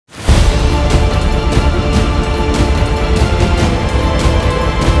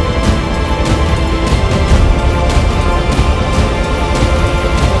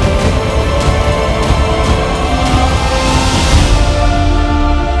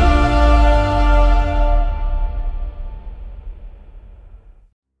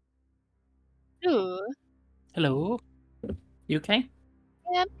Hello. You okay?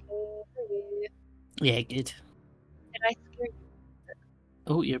 Yeah, how are you? Yeah, good. Did I scare you?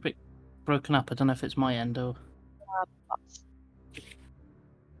 Oh, you're a bit broken up. I don't know if it's my end or...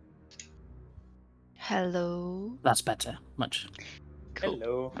 Hello. That's better. Much. Cool.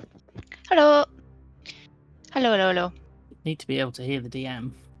 Hello. Hello. Hello. Need to be able to hear the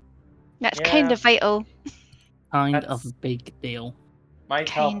DM. That's Yeah. kind of vital. Kind That's- of a big deal. Might Kind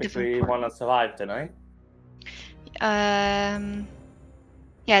help if of we important. want to survive tonight. Yeah,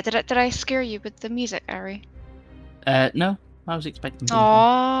 did I scare you with the music, Ari? No. I was expecting Bing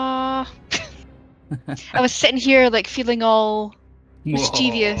Aww. I was sitting here like feeling all Bong.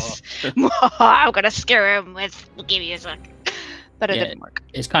 mischievous. I'm gonna scare him with give me a sec. But it Yeah. didn't work.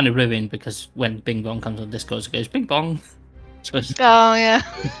 It's kind of ruined because when Bing Bong comes on Discord, it goes Bing Bong. So it's, Oh yeah.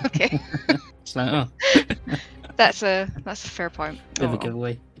 Okay. it's like, oh, That's a fair point. bit of a well.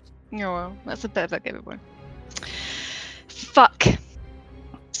 giveaway. Oh well, that's a bit of a giveaway. Fuck.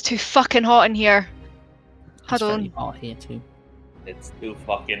 It's too fucking hot in here. It's Hold on. very hot here too. It's too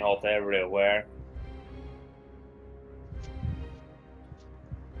fucking hot everywhere.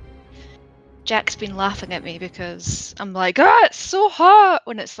 Jack's been laughing at me because I'm like, it's so hot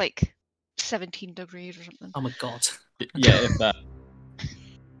when it's like 17 degrees or something. Oh my god. Yeah, if that.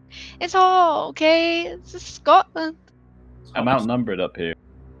 It's hot, okay? It's just Scotland. I'm outnumbered up here.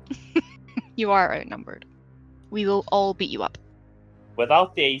 You are outnumbered. We will all beat you up.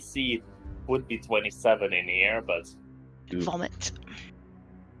 Without the AC, it would be 27 in here, but Ooh. Vomit.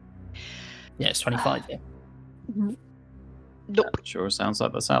 Yeah, it's 25. Yeah. Nope. Sure sounds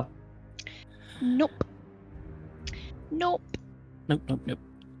like the South. Nope. Nope.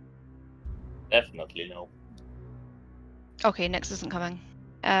 definitely no. Okay, next isn't coming.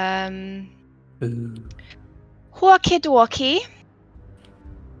 Boo. Walkie dokie.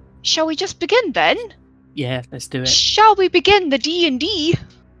 Shall we just begin then? Yeah, let's do it. Shall we begin the D&D?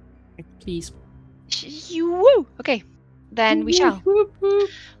 Please. Woo! Okay, then we shall.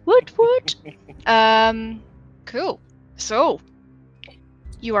 Woot. Cool. So,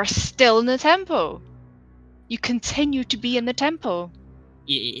 you are still in the temple. You continue to be in the temple.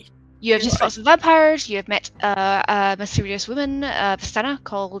 Yeah. You have just fought some vampires. You have met a mysterious woman, Vistana,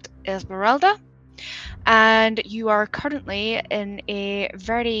 called Esmeralda. And you are currently in a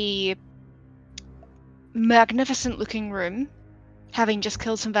very magnificent looking room, having just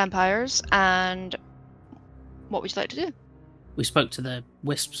killed some vampires. And what would you like to do? We spoke to the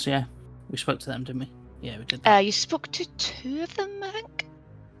wisps, yeah. We spoke to them, didn't we? Yeah, we did that. You spoke to 2 of them, I think?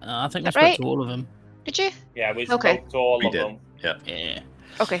 I think Is I that spoke right? to all of them. Did you? Yeah, we Okay. spoke to all We of did. them. Yeah. Yeah.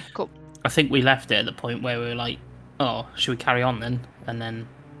 Okay, cool. I think we left it at the point where we were like, oh, should we carry on then? And then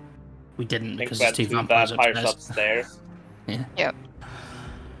we didn't I think because we there's had 2 two vampires vampires upstairs. upstairs. Yep.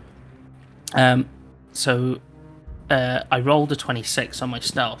 So I rolled a 26 on my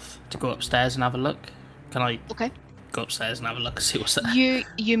stealth to go upstairs and have a look. Can I go upstairs and have a look and see what's there?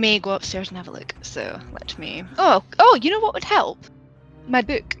 You may go upstairs and have a look. So let me. Oh, you know what would help? My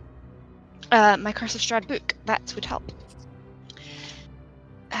book. My Curse of Strahd book. That would help.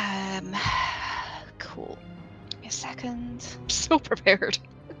 Cool. Give me a second. I'm so prepared.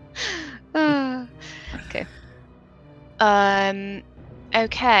 Okay.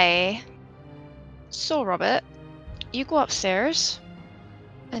 Okay. So, Robert, you go upstairs,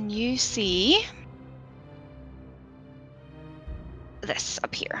 and you see this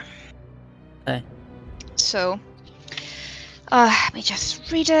up here. Okay. So, let me just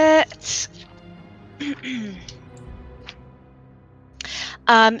read it.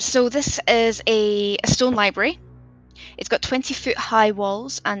 So this is a stone library. It's got 20-foot high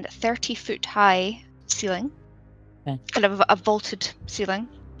walls and 30-foot high ceiling. Okay. Kind of a vaulted ceiling.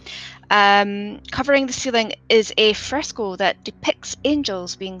 Covering the ceiling is a fresco that depicts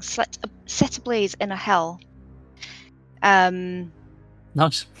angels being set ablaze in a hell.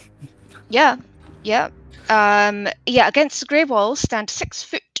 Nice. Yeah. Against the grey walls stand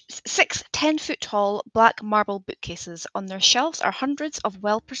 6 10-foot tall black marble bookcases. On their shelves are hundreds of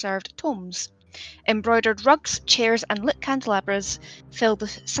well-preserved tomes. Embroidered rugs, chairs, and lit candelabras fill the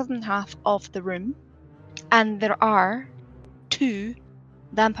southern half of the room. And there are 2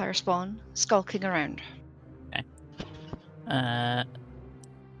 vampire spawn skulking around. I'm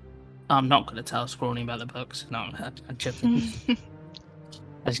not going to tell Scrawny about the books. No, I'm joking. I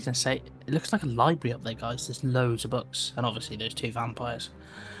was going to say, it looks like a library up there, guys. There's loads of books. And obviously there's 2 vampires.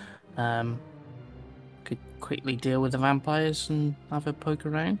 Could quickly deal with the vampires and have a poke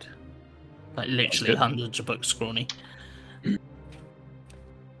around. Like, literally hundreds of books, Scrawny.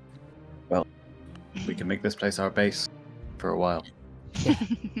 Well, we can make this place our base for a while.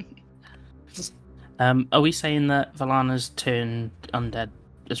 Are we saying that Valana's turn undead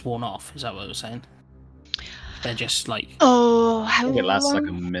is worn off? Is that what we're saying? They're just like, Oh, I how think it lasts like a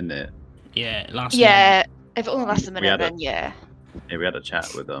long? minute. yeah, it lasts a minute. Yeah, if it only lasts a We minute, had a- then yeah. Yeah, we had a chat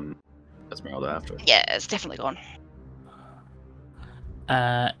with Esmeralda after. Yeah, it's definitely gone.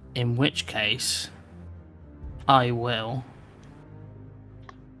 In which case, I will.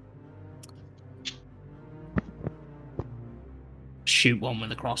 Shoot one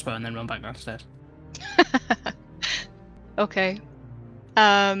with a crossbow and then run back downstairs. Okay.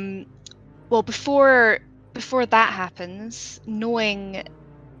 Well, before that happens, knowing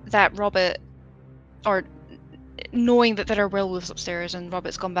that Robert, or knowing that there are werewolves upstairs and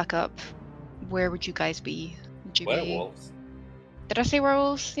Robert's gone back up, where would you guys be? Would you be? Werewolves. Did I say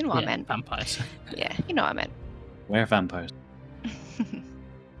werewolves? You know what I Yeah, meant. vampires. Yeah, you know what I meant. We're vampires.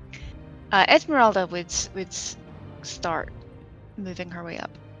 Esmeralda would start moving her way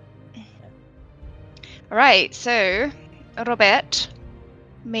up. All right, so Robert,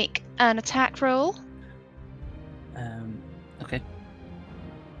 make an attack roll. Okay.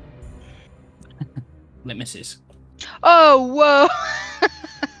 It misses. Oh, whoa!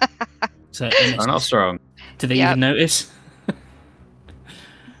 So it I'm misses. not strong. Do they Yep. even notice?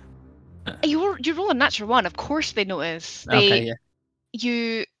 You roll a natural one. Of course they notice. Okay, yeah.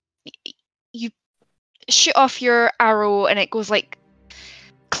 You shoot off your arrow and it goes like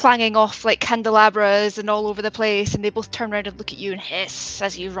clanging off like candelabras and all over the place, and they both turn around and look at you and hiss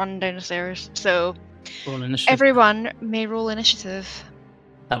as you run down the stairs. So Roll initiative. everyone may roll initiative.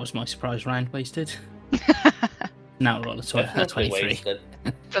 That was my surprise round wasted. Now roll a Definitely 23. wasted.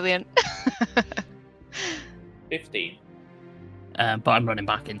 Brilliant. 15. But I'm running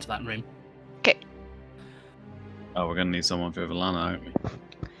back into that room. Oh, we're gonna need someone for Valana, aren't we?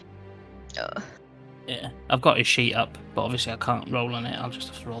 Yeah, I've got his sheet up, but obviously I can't roll on it. I'll just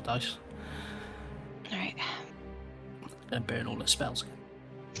have to roll dice Alright. and burn all the spells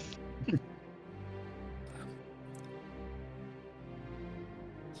again.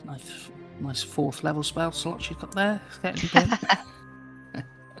 It's nice 4th level spell slot you've got there. It's getting burnt.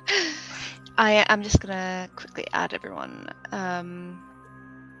 I'm just gonna quickly add everyone.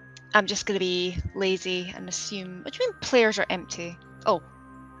 I'm just gonna be lazy and assume. What do you mean players are empty? Oh,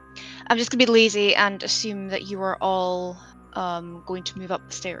 I'm just gonna be lazy and assume that you are all going to move up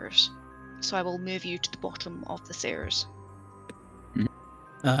the stairs. So I will move you to the bottom of the stairs. If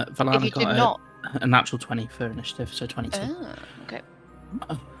Valana you do got not, a natural 20 for initiative, so 22. okay.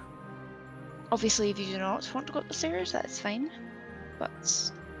 Oh. Obviously, if you do not want to go up the stairs, that's fine. But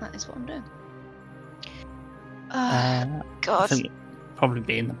that is what I'm doing. I God. think it'd probably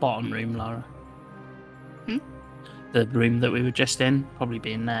be in the bottom room, Lara. Hmm? The room that we were just in, probably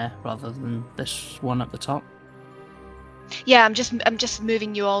be in there rather than this one at the top. Yeah, I'm just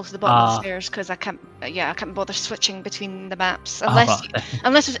moving you all to the bottom of the Ah. stairs because I can't bother switching between the maps Oh, unless right.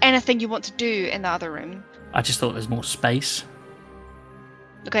 unless there's anything you want to do in the other room. I just thought there's more space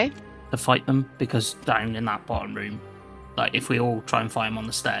Okay. to fight them, because down in that bottom room, like if we all try and fight them on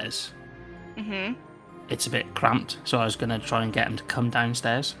the stairs, Mhm. it's a bit cramped. So I was going to try and get them to come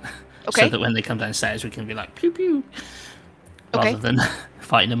downstairs. Okay. So that when they come downstairs, we can be like pew pew, Okay. rather than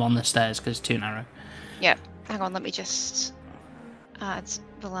fighting them on the stairs because it's too narrow. Hang on, let me just add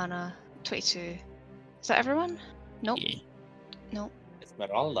Valana 22. Is that everyone? Nope. Yeah. Nope.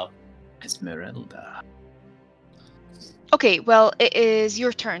 Esmeralda. Esmeralda. Okay, well it is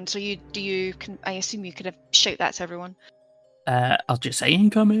your turn. So I assume you could shout that to everyone. I'll just say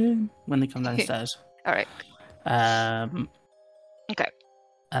incoming when they come downstairs. All right. Okay.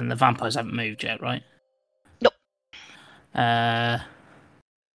 And the vampires haven't moved yet, right? Nope.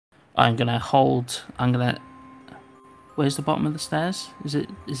 I'm gonna. Where's the bottom of the stairs? Is it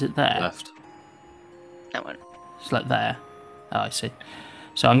there? Left. That one. It's like there. Oh, I see.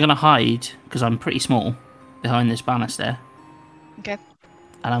 So I'm gonna hide because I'm pretty small behind this banister. Okay.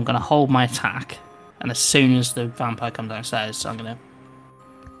 And I'm gonna hold my attack. And as soon as the vampire comes downstairs, I'm gonna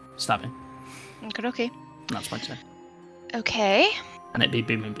stab him. Okay. And that's my turn. Okay. And it'd be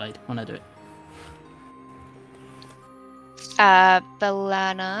Booming Blade when I do it.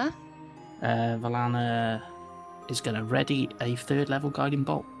 Valana. Valana is gonna ready a 3rd level guiding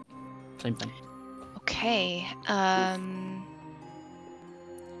bolt. Same thing. Okay.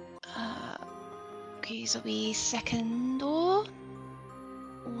 Okay, so we second or.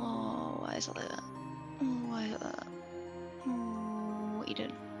 Whoa, why is it like that? Why is it like that? What you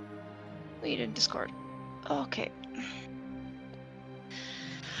doing? What you doing, Discord? Okay.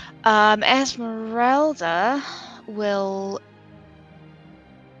 Esmeralda will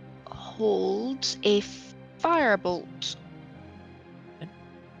hold a firebolt. Okay.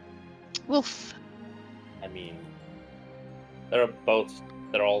 Wolf, I mean, they're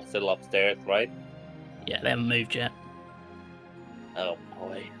all still upstairs, right? Yeah, they haven't moved yet. Oh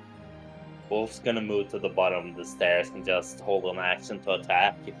boy. Wolf's gonna move to the bottom of the stairs and just hold an action to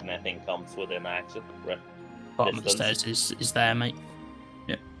attack if anything comes within action. Bottom of the Distance. stairs is there, mate.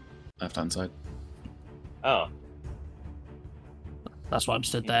 Left hand side. Oh, That's why I'm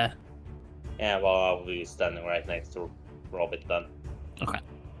stood there. yeah, well, I'll be standing right next to Robert then. Okay.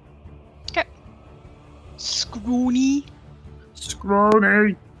 Scrawny.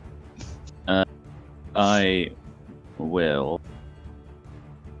 Scrawny. I will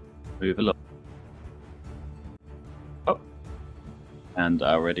move a little. Oh. And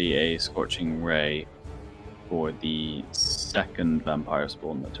already a Scorching Ray for the second vampire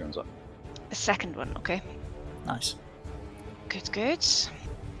spawn that turns up. The second one, okay. Nice. Good.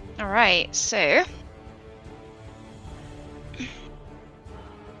 Alright, so.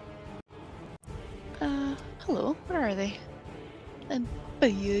 Hello, where are they? I'm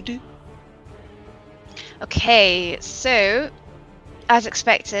bad. Okay, so, as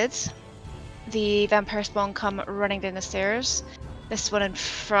expected, the vampire spawn come running down the stairs. This one in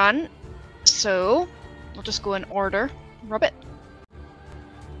front, so we'll just go in order. Robert?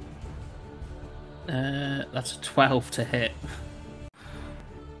 That's a 12 to hit.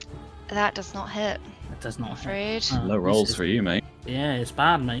 That does not hit, That does not I'm hit. afraid. Oh, Low this rolls is- for you, mate. Yeah, it's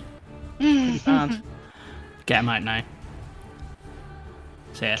bad, mate. Pretty bad. Get him out now.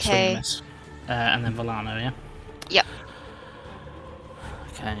 So yeah, swing Okay. and miss. And then Volano, yeah? Yep.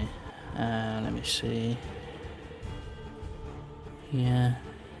 Okay. Let me see. Yeah.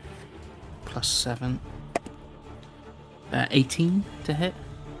 +7. 18 to hit.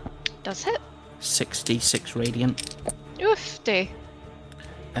 Does hit. 66 radiant. Oofty.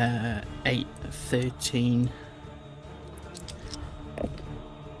 8, 13.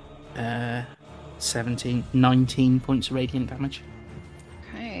 17, 19 points of radiant damage.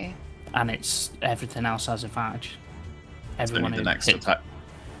 Okay. And it's everything else has advantage. It's Everyone only the who next hits- attack.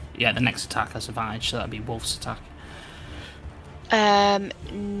 Yeah, the next attack has advantage, so that'd be Wolf's attack.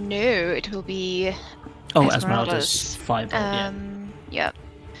 No, it will be Oh, Esmeralda's. Esmeralda's 5 yeah. Yep.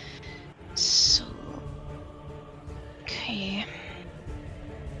 So okay.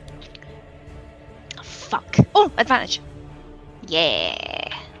 Oh, fuck. Oh, advantage. Yeah.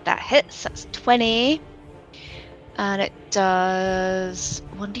 That hits. That's 20. And it does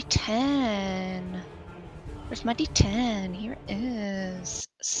 1d10. Where's my d10? Here it is.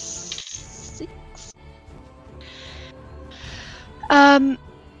 6.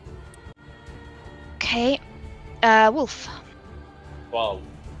 Okay. Wolf. Well,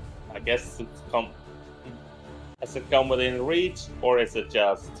 I guess has it come within reach, or is it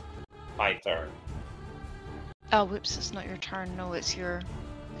just my turn? Oh, whoops! It's not your turn. No, it's your.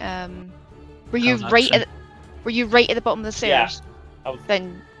 Were you Oh, right action. Were you right at the bottom of the stairs? I was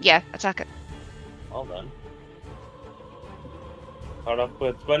Then yeah, attack it. well done. Start off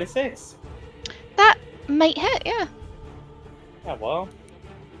with 26. That might hit. Yeah. Yeah, well.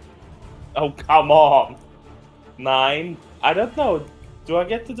 Oh, come on! 9. I don't know. Do I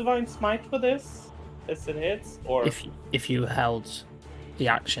get to Divine Smite for this? As it hits? Or. If you held the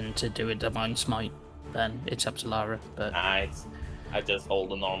action to do a Divine Smite, then it's up to Lara. But I just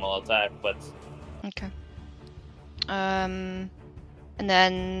hold a normal attack, but. Okay. And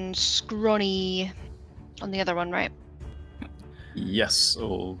then scrawny on the other one, right? Yes,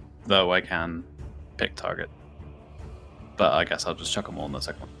 although I can pick target. But I guess I'll just chuck them all in the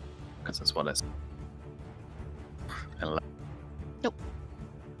second one. Because that's what it is. 11. Nope.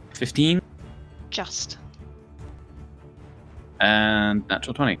 15. Just. And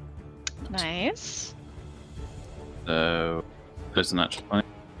natural 20. Nice. So, there's the natural 20.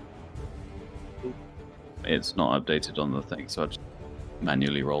 It's not updated on the thing, so I just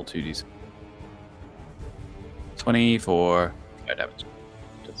manually roll 2d. 24 fire damage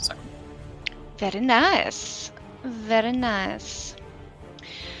to the second. Very nice. Very nice.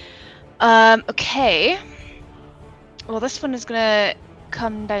 Okay. Well, this one is gonna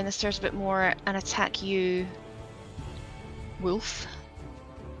come down the stairs a bit more and attack you, Wolf.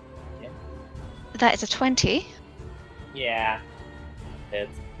 Yeah. That is a 20. Yeah.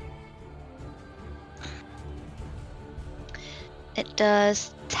 It's. It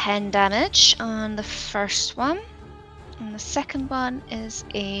does 10 damage on the first one. And the second one is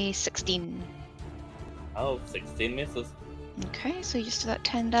a 16. Oh, 16 misses. Okay, so you just do that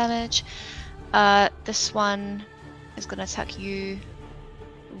 10 damage. This one is going to attack you,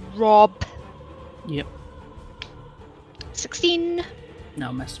 Rob. yep, 16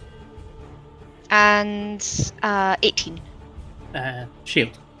 no miss. and 18.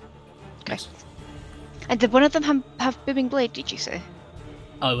 Shield. Okay. Miss. And did one of them have booming blade? Did you say?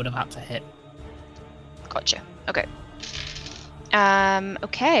 I would have had to hit. Gotcha. Okay.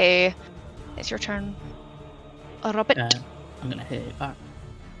 Okay. It's your turn. Robert. I'm gonna hit it back.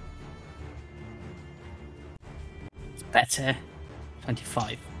 It's better.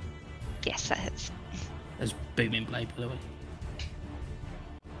 25. Yes, that hits. There's booming blade, by the way.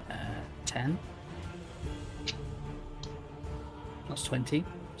 10. Plus 20,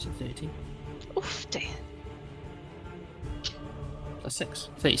 so 30. Oof, dear. Plus 6.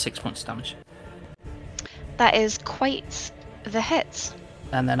 36 points of damage. That is quite the hit.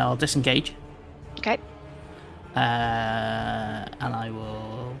 And then I'll disengage. Okay. And I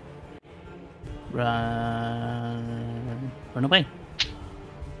will run away.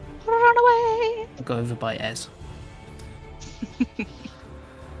 Run away! I'll go over by Ez.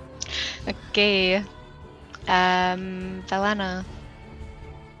 Okay. Valana.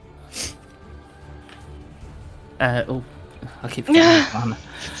 Oh, I keep forgetting Valana.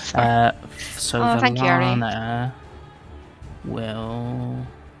 So thank you, Ari. Valana will...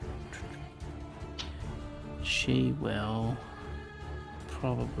 She will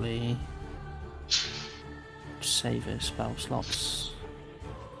probably save her spell slots.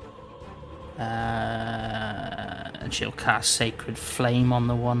 And she'll cast Sacred Flame on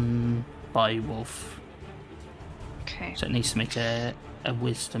the one by Wolf. Okay. So it needs to make a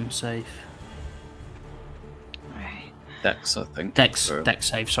Wisdom save. Right. Dex, I think. Dex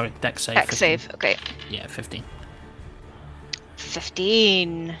save, sorry. Dex save. Dex 15. save, okay. Yeah, 15.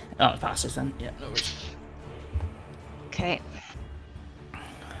 15. Oh, it passes then. Yeah, no worries. Okay.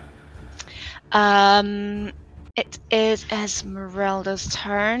 It is Esmeralda's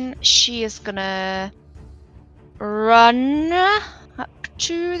turn. She is gonna run up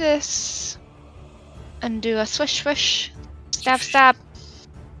to this and do a swish swish, stab stab.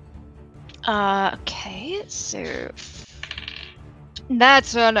 Okay, so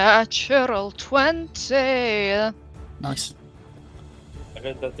that's a natural 20. Nice. I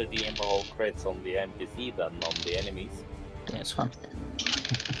guess that the DM all crits on the NPC than on the enemies. Yeah, it's fun.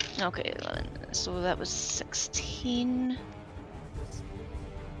 Okay, 11. So that was 16.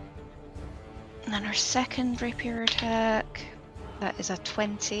 And then her second rapier attack. That is a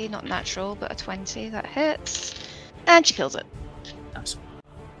 20, not natural, but a 20. That hits. And she kills it. Nice.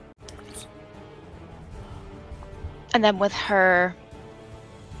 And then with her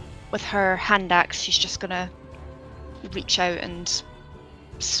hand axe, she's just gonna reach out and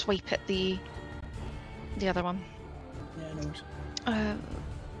swipe at the other one. Yeah, no worries.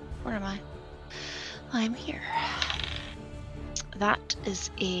 Where am I? I'm here. That is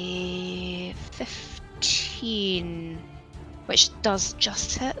a 15, which does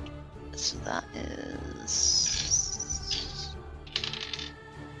just hit. So that is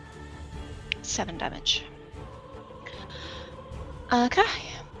 7 damage. Okay.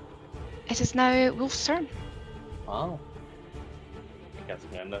 It is now Wolf's turn. Wow. I guess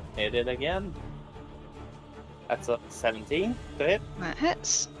I'm gonna hit it again. That's a 17 to hit. That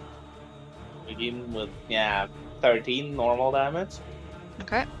hits. Begin with 13 normal damage.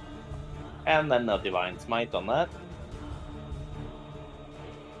 Okay. And then a Divine Smite on that.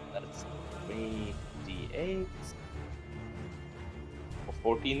 That's 3d8.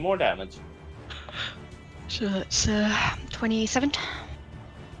 14 more damage. So that's 27.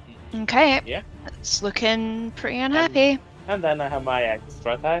 Okay. Yeah. It's looking pretty unhappy. And then I have my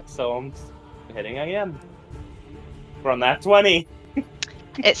extra attack, so I'm hitting again. From that 20.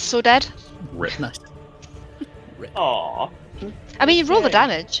 It's so dead. Rip. Nice. Rip. Aww. I mean, you roll the Okay.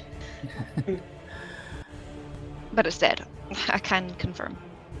 damage. But it's dead. I can confirm.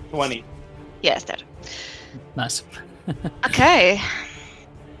 20. Yeah, it's dead. Nice. Okay.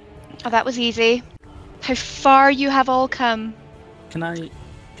 Oh, that was easy. How far you have all come. Can I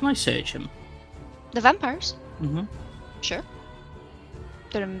search him? The vampires? Mm-hmm. Sure.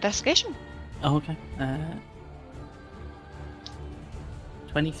 Their investigation. Oh, okay.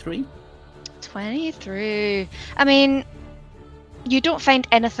 23? 23. I mean, you don't find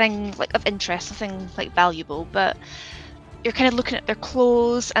anything like of interest, nothing like valuable, but you're kind of looking at their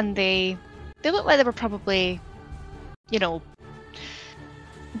clothes and they look like they were probably, you know,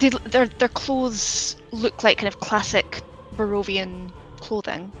 their clothes look like kind of classic Barovian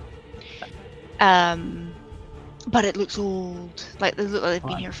clothing. But it looks old. Like they look like they've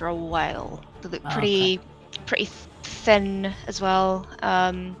been here for a while. They look pretty thin as well.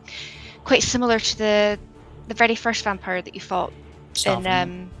 Quite similar to the very first vampire that you fought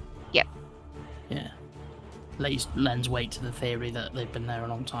in yeah. Lends weight to the theory that they've been there a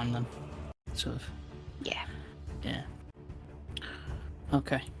long time then. Sort of. Yeah. Yeah.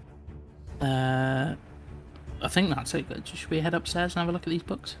 Okay. I think that's it. Should we head upstairs and have a look at these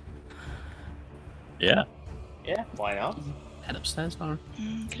books? Yeah. Yeah, why not? Head upstairs, Lauren.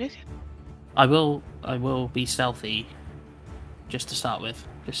 Good. I will be stealthy, just to start with,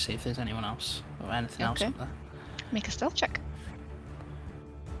 just to see if there's anyone else or anything else Okay. up there. Make a stealth check.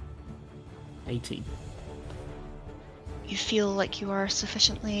 18. You feel like you are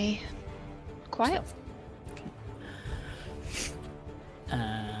sufficiently quiet.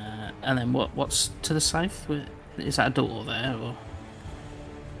 And then what's to the south? Is that a door there or?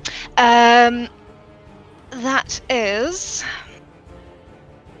 That is.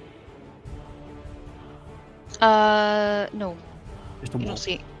 No. Just a You wall. don't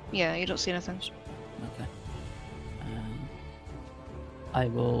see. Yeah, you don't see anything. Okay. I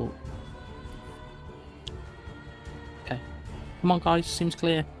will. Okay. Come on, guys. Seems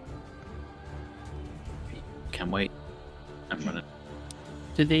clear. Can wait. I'm running.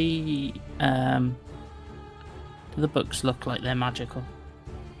 Do the books look like they're magical?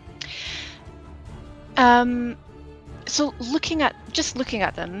 So looking at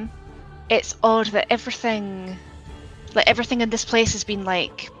them, it's odd that everything in this place has been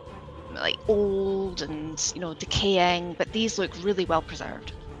like old and decaying, but these look really well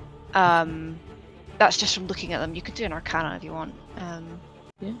preserved. That's just from looking at them. You could do an Arcana if you want.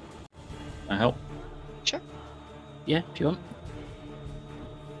 Yeah. I help. Sure. Yeah, if you want.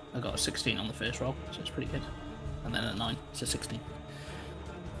 I got a 16 on the first roll, so it's pretty good. And then a 9, so 16.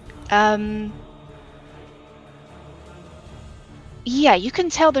 Yeah, you can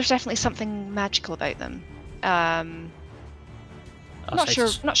tell there's definitely something magical about them. Not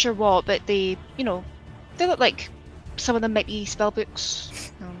sure what, but they look like some of them might be spell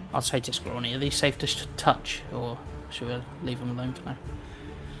books. I'll say to Scrawny, are these safe to touch, or should we leave them alone for now?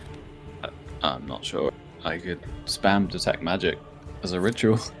 I'm not sure. I could spam detect magic as a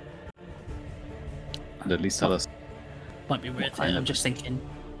ritual. And at least tell us. Might be worth it. kind I'm of- just thinking,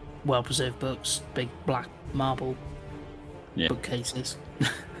 well-preserved books, big black marble Yeah. bookcases.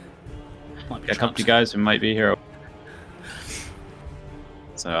 Might be Get comfy, traps. guys. We might be here.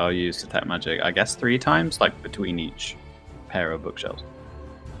 So I'll use detect magic, I guess 3 times, like between each pair of bookshelves.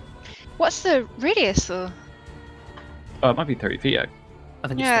 What's the radius though? Oh, it might be 30 feet. I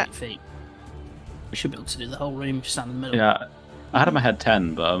think it's Yeah. 30 feet. We should be able to do the whole room if you stand in the middle. Yeah, I had in my head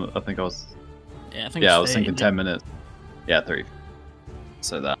 10, but I think I was. Yeah, I think Yeah, it's I was 30, thinking isn't 10 minutes. Yeah, 30.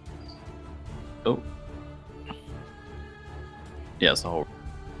 So that. Oh. Yeah, it's the whole. it?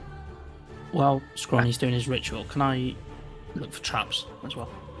 While Scrawny's doing his ritual, can I look for traps as well?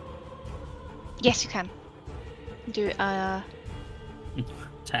 Yes, you can. Do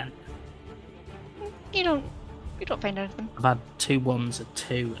 10. you don't find anything. I've had 2 1s, a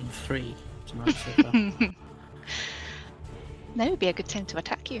 2, and 3 tonight so far. Now would be a good time to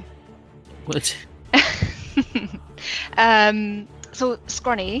attack you. Would. So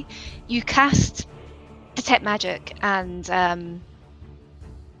Scrawny, you cast detect magic and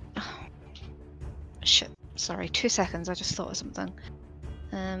shit. Sorry, 2 seconds. I just thought of something.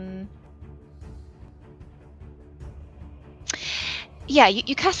 Yeah,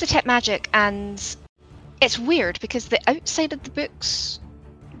 you cast detect magic and it's weird because the outside of the books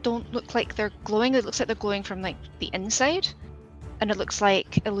don't look like they're glowing. It looks like they're glowing from like the inside, and it looks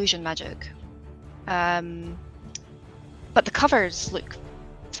like illusion magic. But the covers look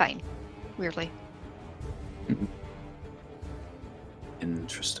fine, weirdly.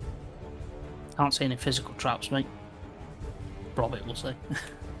 Interesting. Can't see any physical traps, mate. Robert will say.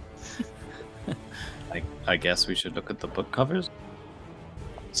 I guess we should look at the book covers.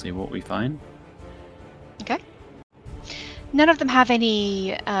 See what we find. Okay. None of them have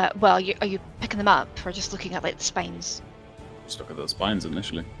any. Well, are you picking them up or just looking at like the spines? Just look at the spines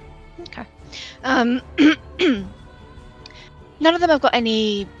initially. Okay. None of them have got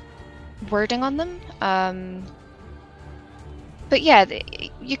any wording on them. But yeah,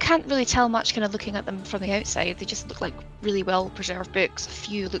 you can't really tell much kind of looking at them from the outside. They just look like really well preserved books. A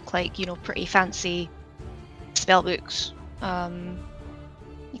few look like pretty fancy spell books.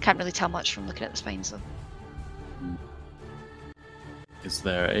 You can't really tell much from looking at the spines though. Is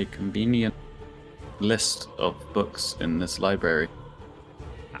there a convenient list of books in this library?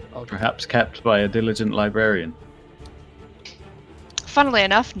 Perhaps kept by a diligent librarian? Funnily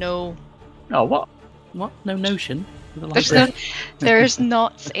enough, no. Oh, what? What? No notion? of the There's library? there's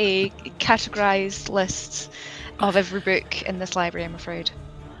not a categorized list of every book in this library, I'm afraid.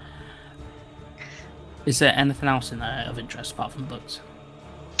 Is there anything else in there of interest apart from books?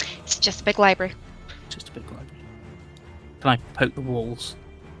 It's just a big library. Just a big library. Can I poke the walls?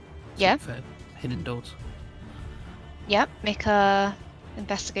 Yeah. For hidden doors. Yep, make a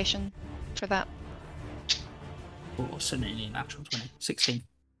investigation for that. or certainly a natural 20. 16.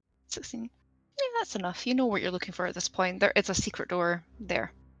 16. Yeah, that's enough. You know what you're looking for at this point. There is a secret door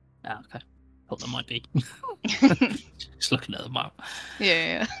there. Ah, okay. Thought there might be. Just looking at the map.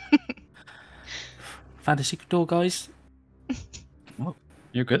 Yeah. Found a secret door, guys.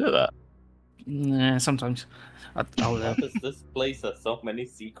 You're good at that. Nah, sometimes. I'll How does this place have so many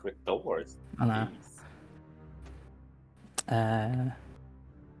secret doors? I know. Jeez.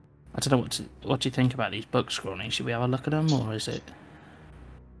 I don't know what do you think about these book scrawling? Should we have a look at them, or is it?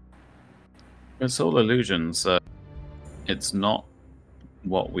 It's all illusions. It's not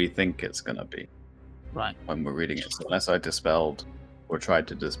what we think it's going to be Right. when we're reading it. So unless I dispelled or tried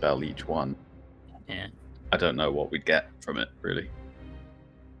to dispel each one, Yeah. I don't know what we'd get from it, really.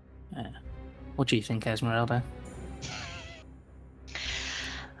 What do you think, Esmeralda?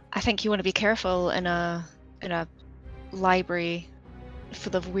 I think you want to be careful in a library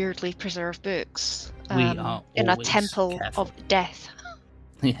full of weirdly preserved books. We are in a always temple careful. of death.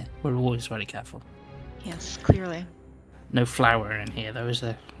 Yeah, we're always very careful. Yes, clearly. No flour in here, though, is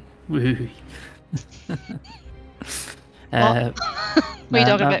there? Woo. What? What are you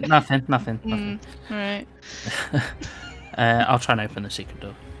talking about? Nothing. Right. I'll try and open the secret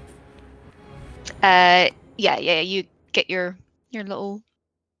door. Yeah. You get your little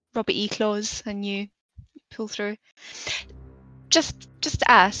Robert-y claws and you pull through. Just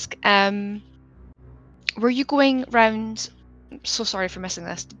to ask, were you going round? So sorry for missing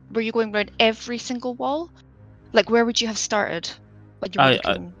this. Were you going round every single wall? Like, where would you have started when you were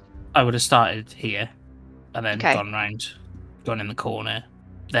looking? I would have started here, and then Okay. gone in the corner,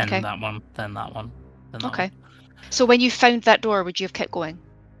 then Okay. that one, then that one, then that Okay. one. So when you found that door, would you have kept going?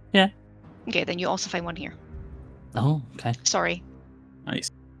 Yeah. Okay, then you also find one here. Oh, okay. Sorry,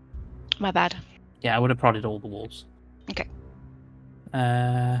 Nice. my bad. Yeah, I would have prodded all the walls. Okay.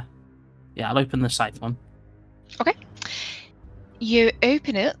 Yeah, I'll open the scythe one. Okay. You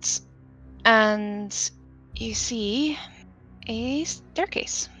open it, and you see a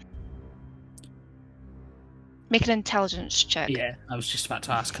staircase. Make an intelligence check. Yeah, I was just about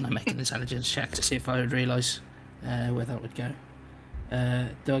to ask, can I make an intelligence check to see if I would realise where that would go?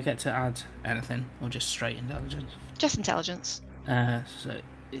 Do I get to add anything, or just straight intelligence? Just intelligence. So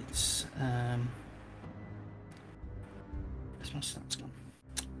it's where's my stats gone?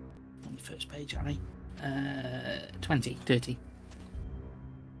 On the first page, Harry. 20, dirty.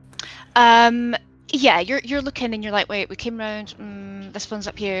 Yeah, you're looking and you're like, wait, we came round. This one's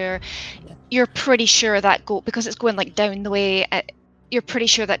up here. Yeah. You're pretty sure that because it's going like down the way. You're pretty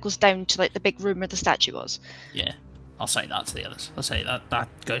sure that goes down to like the big room where the statue was. Yeah, I'll say that to the others. I'll say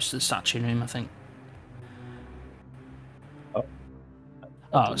that goes to the statue room, I think.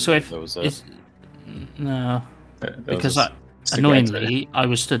 Oh, so if there was a, it's, no, there was because a stick annoyingly, I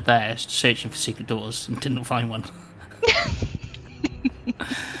was stood there searching for secret doors and didn't find one.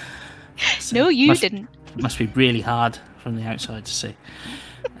 So No, you didn't. Must be really hard from the outside to see.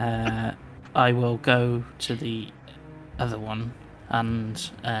 I will go to the other one and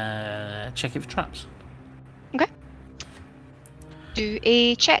check it for traps. Do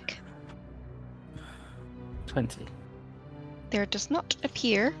a check. 20. There does not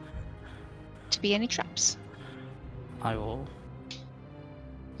appear to be any traps. I will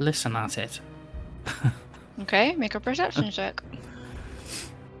listen at it. Okay, make a perception check.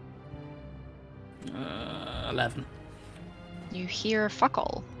 11. You hear fuck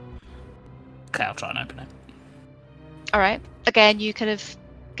all. Okay, I'll try and open it. Alright. Again, you kind of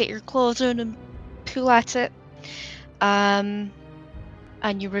get your claws in and pull at it.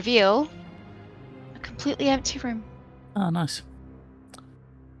 And you reveal a completely empty room. Oh, nice.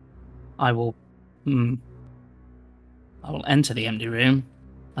 I will enter the empty room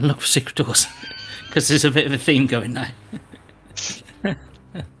and look for secret doors. Because there's a bit of a theme going now. I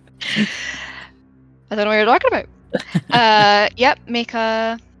don't know what you're talking about. Yep, make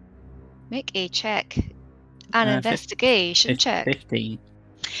a check. An investigation check. 15.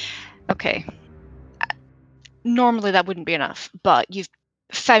 Okay. Normally that wouldn't be enough, but you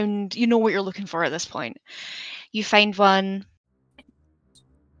know what you're looking for at this point. You find one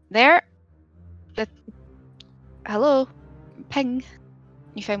there. Hello, ping.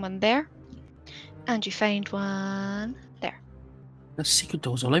 You find one there, and you find one there. There's secret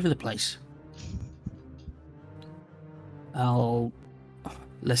doors all over the place. I'll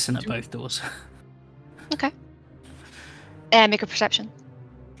listen at both doors. Okay. Make a perception.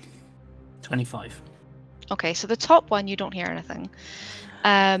 25. Okay, so the top one you don't hear anything.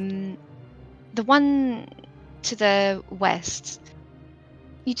 The one to the west,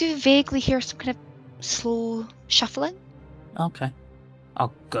 you do vaguely hear some kind of slow shuffling. Okay.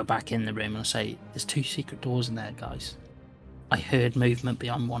 I'll go back in the room and I'll say, there's 2 secret doors in there, guys. I heard movement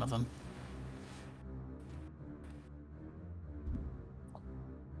beyond one of them.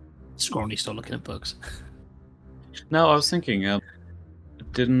 Scrawny's still looking at books. No, I was thinking,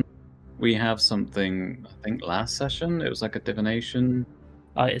 didn't we have something, I think last session? It was like a divination.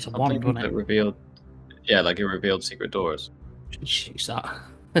 Oh, it's a wand, Something wasn't that it? revealed. Yeah, like it revealed secret doors. Should use that.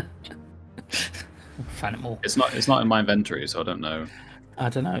 Find it more. It's not in my inventory, so I don't know. I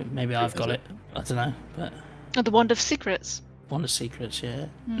don't know. Maybe I've Is got it? it. I don't know. But Oh, the Wand of Secrets. Wand of Secrets, yeah.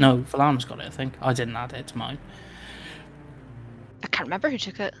 Hmm. No, Valana's got it, I think. I didn't add it to mine. I can't remember who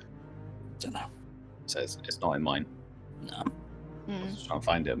took it. Don't know. It says it's not in mine. No. Just trying to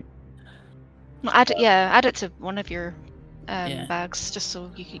find it. No, add it to one of your Yeah. bags, just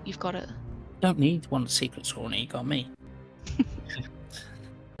so you've got it. Don't need Wand of Secrets, Scrawny. You got me.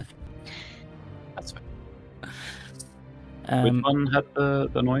 That's fine. Which one had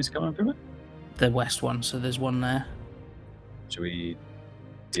the noise coming from it? The west one, so there's one there. Should we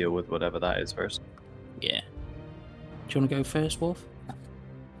deal with whatever that is first? Yeah. Do you want to go first, Wolf?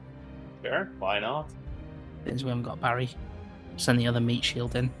 Sure, why not? Since we haven't got Barry. Send the other meat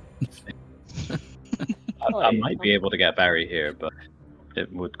shield in. I might be able to get Barry here, but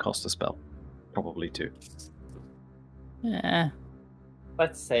it would cost a spell. Probably 2. Yeah.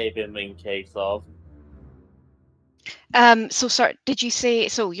 Let's save him in case of. So sorry, did you say,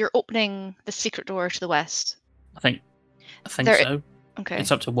 so you're opening the secret door to the west? I think There- so. Okay.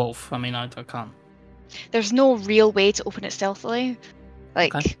 It's up to Wolf. I mean, I can't. There's no real way to open it stealthily.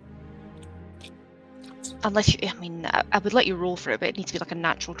 Like, Okay. unless you, I mean, I would let you roll for it, but it needs to be like a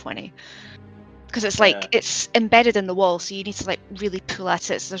natural 20. Because it's like, Yeah. it's embedded in the wall, so you need to like really pull at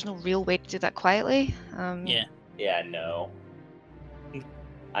it, so there's no real way to do that quietly. Yeah. Yeah, no.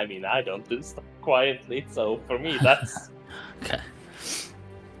 I mean, I don't do stuff quietly, so for me, that's. Okay.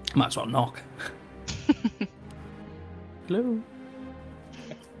 Might as well knock. Hello.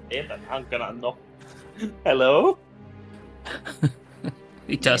 Yeah, then I'm gonna knock. Hello?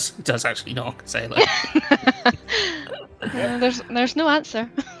 He does actually knock. Say hello. There's no answer.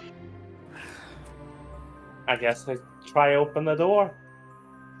 I guess I try open the door.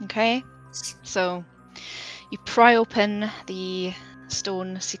 Okay, so you pry open the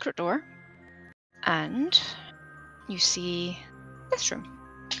stone secret door, and you see this room.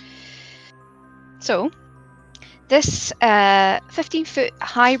 So, this 15-foot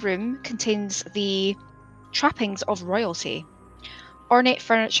high room contains the trappings of royalty. Ornate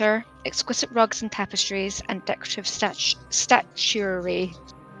furniture, exquisite rugs and tapestries, and decorative statuary.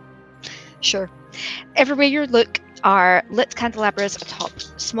 Sure. Everywhere you look are lit candelabras atop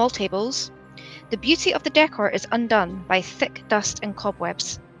small tables. The beauty of the decor is undone by thick dust and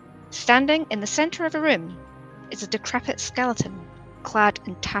cobwebs. Standing in the centre of a room is a decrepit skeleton, clad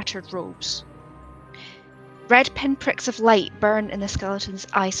in tattered robes. Red pinpricks of light burn in the skeleton's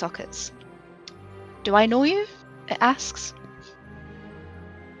eye sockets. "Do I know you?" it asks.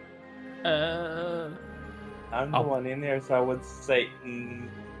 I'm the Oh. one in here, so I would say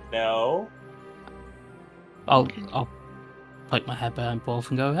no. I'll poke my head behind Wolf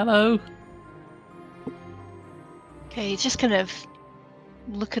and go, hello. Okay, he's just kind of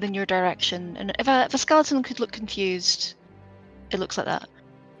looking in your direction, and if a skeleton could look confused, it looks like that.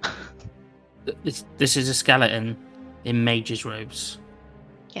 This is a skeleton in mage's robes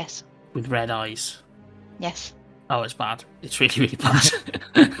Yes. with red eyes. Yes. Oh, it's bad. It's really, really bad.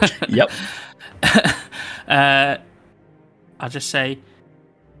 Yep. I'll just say,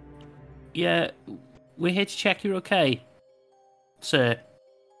 yeah, we're here to check you're okay, sir.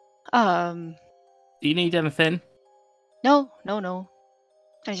 Do you need anything? No. And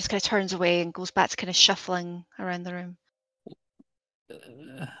he just kind of turns away and goes back to kind of shuffling around the room.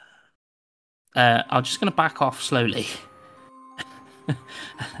 I'm just going to back off slowly.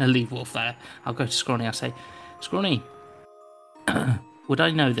 I'll leave Wolf there. I'll go to Scrawny. I'll say, Scrawny, would I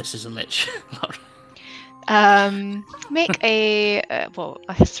know this is a lich? Make a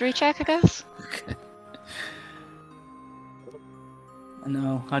history check, I guess.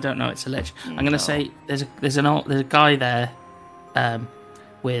 No, I don't know. It's a lich. I'm No. gonna say there's a guy there,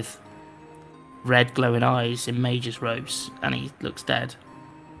 with red glowing eyes in mage's robes, and he looks dead.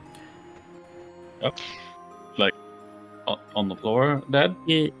 Like on the floor, dead?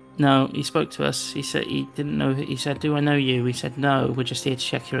 Yeah, no, he spoke to us. He said he didn't know. He said, "Do I know you?" We said, "No, we're just here to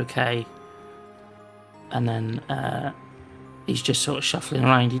check you're okay." And then he's just sort of shuffling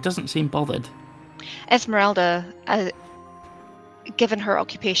around. He doesn't seem bothered. Esmeralda, given her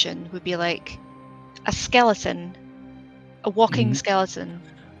occupation, would be like a skeleton, a walking Mhm. skeleton.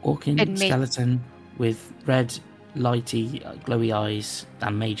 Walking And skeleton with red lighty, glowy eyes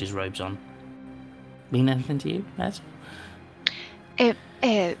and mage's robes on. Mean anything to you, Ez?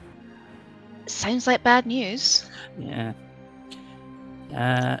 It sounds like bad news. Yeah.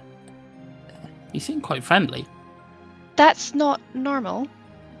 You seem quite friendly. That's not normal,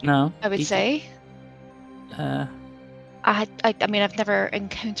 No, I would say. Uh, I mean, I've never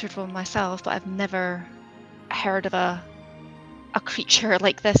encountered one myself, but I've never heard of a creature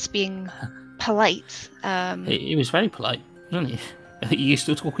like this being polite. he was very polite, wasn't he? You're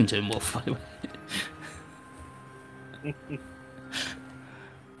still talking to him, Wolf, by the way.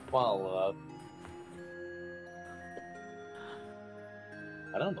 Well,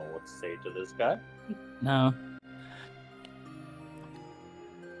 I don't know what to say to this guy. No.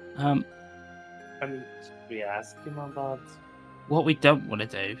 I mean, should we ask him about... What we don't want to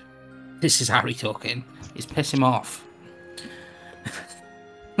do, this is Harry talking, is piss him off.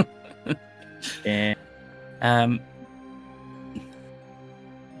 Yeah.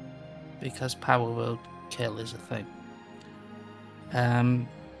 Because power will kill is a thing.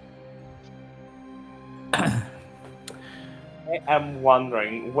 I'm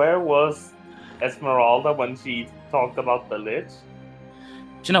wondering, where was Esmeralda when she talked about the Lich?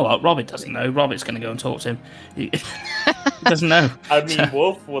 Do you know what? Robert doesn't know. Robert's going to go and talk to him. He doesn't know. I mean,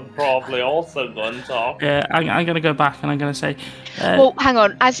 Wolf would probably also go and talk. Yeah, I'm going to go back and I'm going to say... well, hang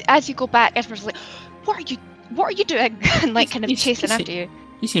on. As you go back, Esmeralda's like, what are you doing? And like kind of chasing after you.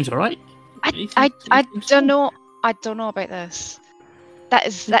 He seems all right. I don't know. I don't know about this. That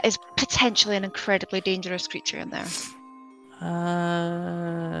is potentially an incredibly dangerous creature in there.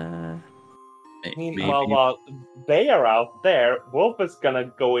 I mean, while they are out there, Wolf is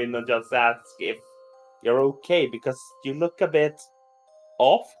gonna go in and just ask if you're okay, because you look a bit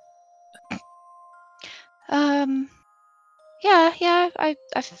off. I'm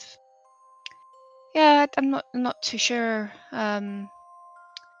not too sure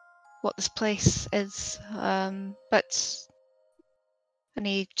what this place is, but and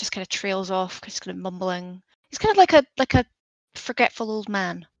he just kind of trails off, just kind of mumbling. He's kind of like a forgetful old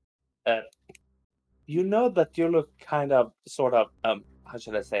man. You know that you look kind of, sort of, how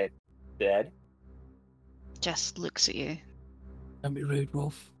should I say it, dead? Just looks at you. Don't be rude,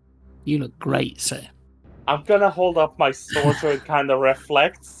 Wolf. You look great, sir. I'm gonna hold up my sword so it kind of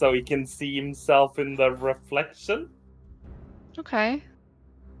reflects, so he can see himself in the reflection. Okay.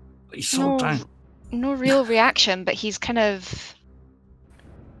 But he's so down. No real reaction, but he's kind of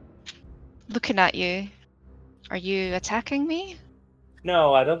looking at you. Are you attacking me?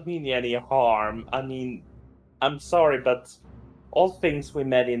 No, I don't mean any harm. I mean, I'm sorry, but all things we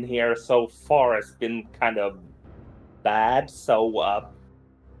met in here so far has been kind of bad, so,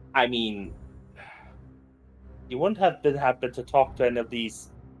 I mean, you wouldn't have been happy to talk to any of these,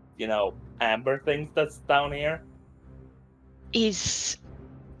 amber things that's down here? He's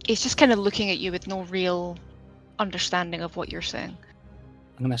just kind of looking at you with no real understanding of what you're saying.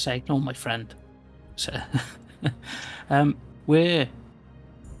 I'm going to say, ignore my friend. So, we're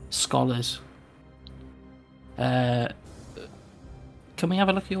scholars. Can we have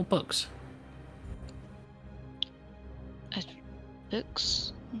a look at your books?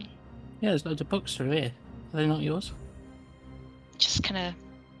 Books? Yeah, there's loads of books through here. Are they not yours? Just kind of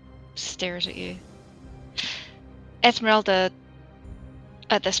stares at you. Esmeralda,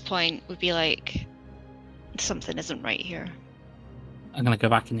 at this point, would be like, something isn't right here. I'm going to go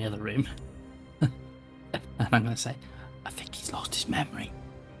back in the other room. And I'm going to say, I think he's lost his memory.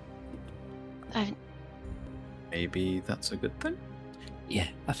 Maybe that's a good thing? Yeah,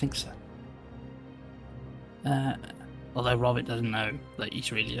 I think so. Although Robert doesn't know that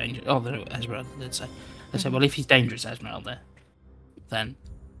he's really dangerous. Although Esmeralda did say. They said, well, if he's dangerous, Esmeralda, then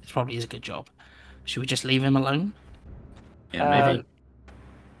it probably is a good job. Should we just leave him alone? Yeah, maybe.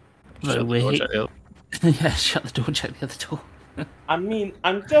 Yeah, shut the door, check the other door. I mean,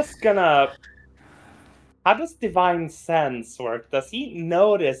 I'm just gonna... How does Divine Sense work? Does he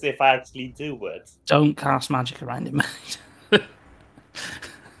notice if I actually do it? Don't cast magic around him, mate.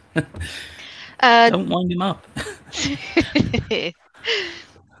 Don't wind him up.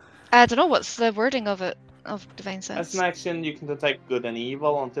 I don't know, what's the wording of it, of Divine Sense? As an action, you can detect good and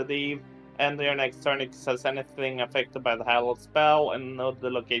evil until the end of your next turn. It says anything affected by the hallowed spell and note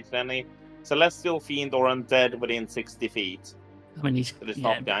the location any celestial fiend or undead within 60 feet. I mean, It is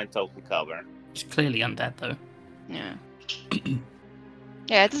not behind total cover. He's clearly undead, though. Yeah.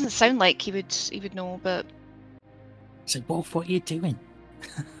 Yeah, it doesn't sound like he would know, but... So, Wolf, what are you doing?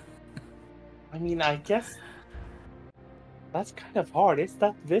 I mean, I guess... That's kind of hard. Is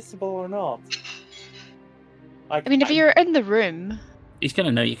that visible or not? Like, I mean, if you're in the room... He's going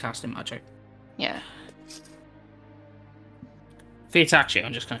to know you're casting magic. Yeah. If he attacks you,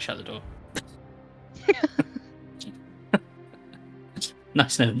 I'm just going to shut the door.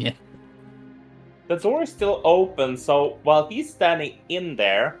 Nice knowing you. The door is still open, so while he's standing in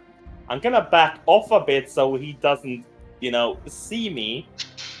there, I'm gonna back off a bit so he doesn't, see me.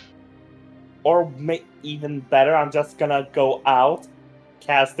 Or even better, I'm just gonna go out,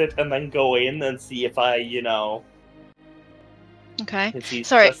 cast it, and then go in and see if I, Okay. is he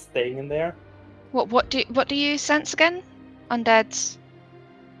Sorry. just staying in there? What do you sense again? Undead.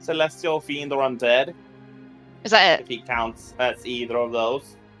 Celestial, Fiend, or Undead, Is that if he counts as either of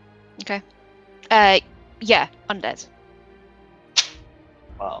those. it? Okay. Yeah, undead.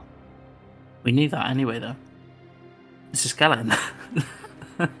 Well, We knew that anyway, though. It's a skeleton.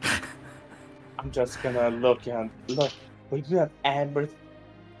 I'm just gonna look. We do have amber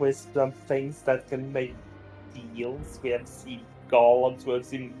wisdom things that can make deals. We have seen golems, we have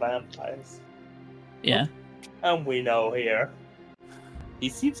seen vampires. Yeah. And we know here. He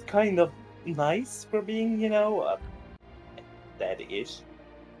seems kind of nice for being, dead-ish.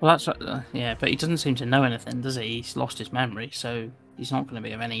 Well, that's yeah, but he doesn't seem to know anything, does he? He's lost his memory, so he's not going to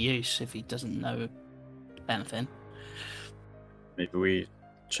be of any use if he doesn't know anything. Maybe we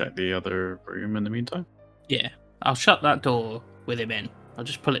check the other room in the meantime? Yeah, I'll shut that door with him in. I'll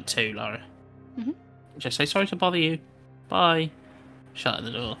just pull it to, Laura. Mhm. Just say sorry to bother you. Bye. Shut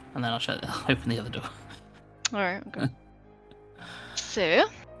the door, and then I'll open the other door. Alright, okay. So,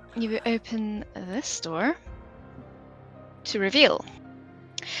 you open this door to reveal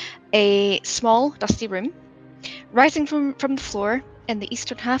a small, dusty room. Rising from the floor in the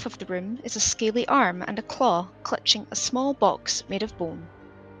eastern half of the room is a scaly arm and a claw clutching a small box made of bone.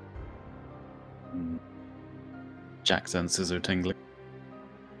 Jack senses are tingling.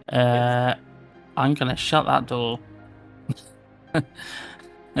 I'm gonna shut that door.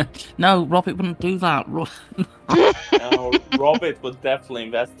 No, Robert wouldn't do that. No, Robert would definitely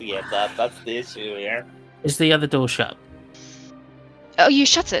investigate that. That's the issue here. Is the other door shut? Oh, you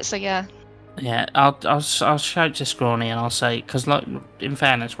shut it, so yeah. Yeah, I'll shout to Scrawny and I'll say, because like in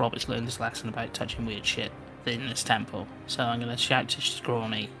fairness, Robert's learned his lesson about touching weird shit in this temple. So I'm gonna shout to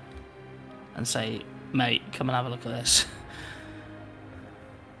Scrawny and say, mate, come and have a look at this.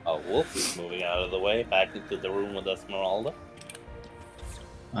 Oh, Wolf is moving out of the way, back into the room with Esmeralda.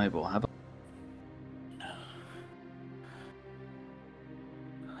 I will have a...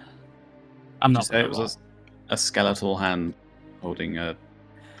 I'm Did you not. say it was a skeletal hand holding a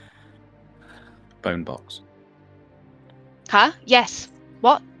bone box? Huh? Yes.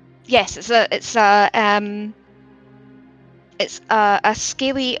 What? Yes, it's a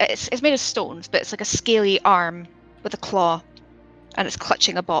scaly. It's made of stones, but it's like a scaly arm with a claw, and it's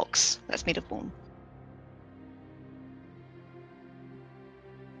clutching a box that's made of bone.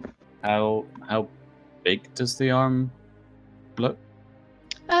 How big does the arm look?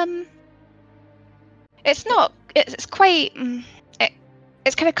 It's not. It's quite.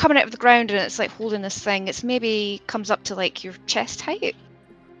 It's kind of coming out of the ground, and it's like holding this thing. It's maybe comes up to like your chest height.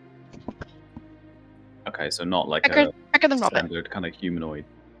 Okay, so not like Bigger than Robert. standard kind of humanoid.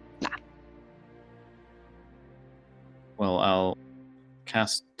 Nah. Well, I'll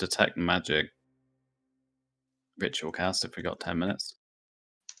cast Detect Magic. Ritual cast if we got 10 minutes.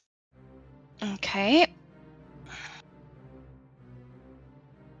 Okay.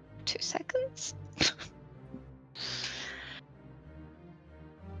 2 seconds.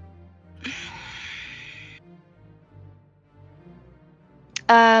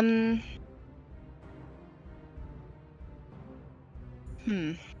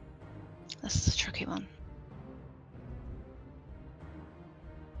 This is a tricky one.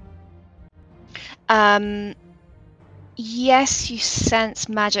 Yes, you sense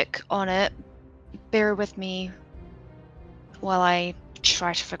magic on it. Bear with me while I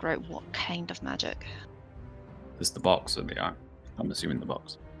try to figure out what kind of magic. Is the box or the arm? I'm assuming the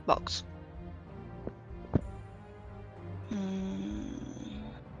box. Box.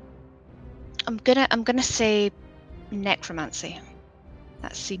 I'm gonna say necromancy.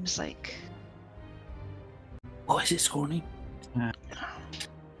 That seems like. What is it, Scrawny?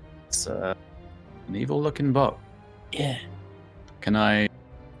 It's an evil-looking box. Yeah. Can I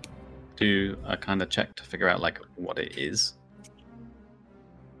do a kind of check to figure out like what it is?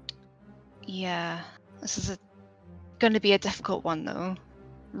 Yeah, this is going to be a difficult one though.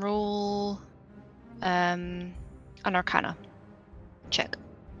 Roll an Arcana check.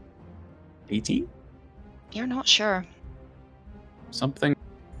 18? You're not sure. Something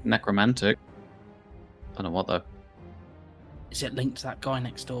necromantic. Don't know what though. Is it linked to that guy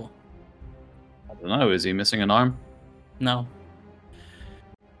next door? I don't know. Is he missing an arm? No.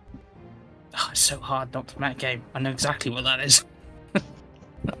 Oh, it's so hard not to make a game. I know exactly what that is.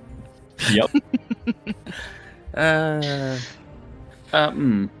 Yep.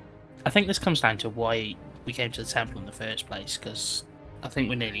 I think this comes down to why we came to the temple in the first place, because I think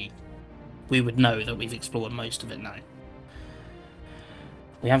we would know that we've explored most of it now.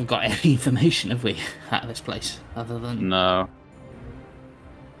 We haven't got any information, have we, out of this place, other than... No.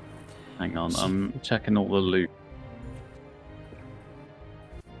 Hang on, I'm checking all the loot.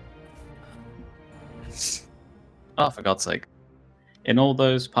 Oh, for God's sake. In all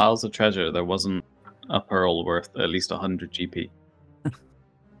those piles of treasure, there wasn't a pearl worth at least 100 GP.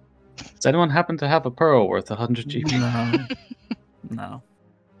 Does anyone happen to have a pearl worth 100 GP? No.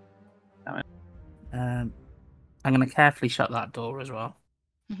 Damn it. I'm going to carefully shut that door as well.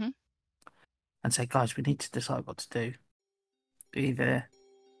 Mm-hmm. And say, guys, we need to decide what to do. Either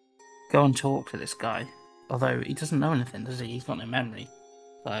go and talk to this guy, although he doesn't know anything, does he? He's got no memory.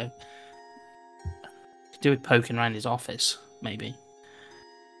 So, do with poking around his office, maybe.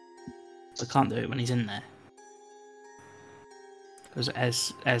 We can't do it when he's in there. Because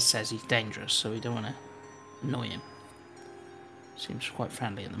Ez says he's dangerous, so we don't want to annoy him. Seems quite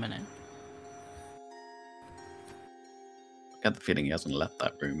friendly at the minute. I get the feeling he hasn't left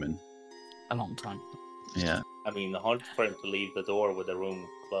that room in A long time. Yeah. I mean, hard for him to leave the door with the room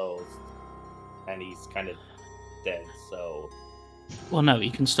closed, and he's kind of dead, so... Well, no, he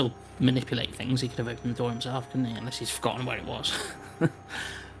can still manipulate things. He could have opened the door himself, couldn't he? Unless he's forgotten where it was.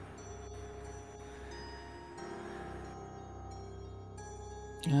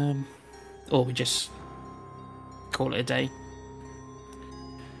 Or we just call it a day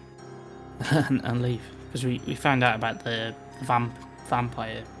and leave. Because we found out about the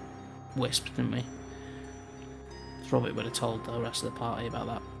vampire wisp, didn't we? Robert would have told the rest of the party about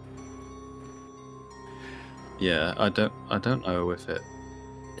that. Yeah, I don't know if it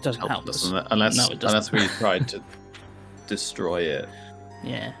It doesn't help us. Unless we tried to destroy it.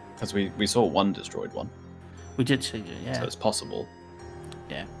 Yeah. Because we saw one destroyed one. We did see it, yeah. So it's possible.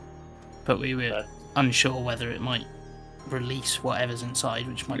 Yeah. But we were unsure whether it might release whatever's inside,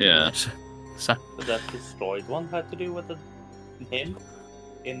 which might be worse. So. But that destroyed one had to do with him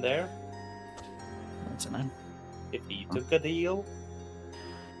in there? I don't know. If he took a deal?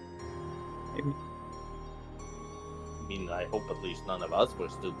 Maybe. I mean, I hope at least none of us were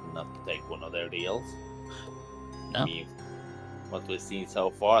stupid enough to take one of their deals. No. I mean, what we've seen so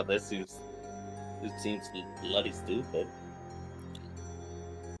far, it seems bloody stupid.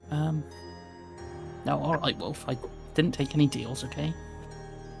 No, alright, Wolf. I didn't take any deals, okay?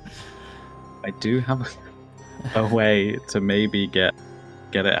 I do have a way to maybe get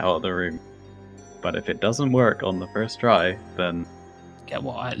it out of the room. But if it doesn't work on the first try, then Get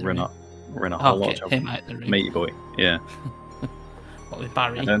what out of the we're room? in a whole lot of Get trouble. him out of the room. Matey boy. Yeah. What, with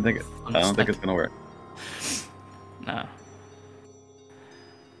Barry? I don't think it's gonna work. No.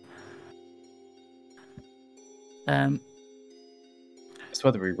 It's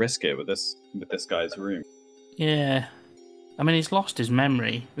whether we risk it with this guy's room. Yeah. I mean, he's lost his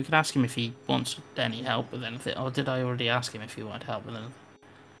memory. We could ask him if he wants any help with anything. Or did I already ask him if he wanted help with anything?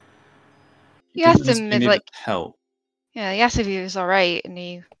 You asked him if, like... help. Yeah, he asked if he was alright, and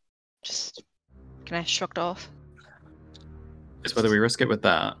he just kind of shrugged off. It's whether we risk it with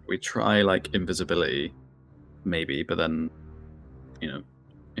that. We try, like, invisibility, maybe, but then,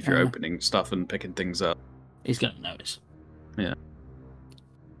 if you're opening stuff and picking things up... He's going to notice. Yeah.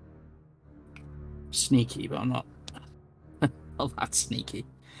 Sneaky, but I'm not... Oh, that's sneaky.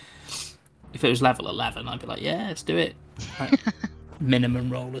 If it was level 11, I'd be like, yeah, let's do it. Like,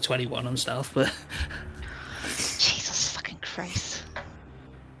 minimum roll of 21 and stuff, but... Jesus fucking Christ.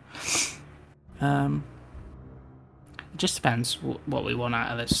 It just depends what we want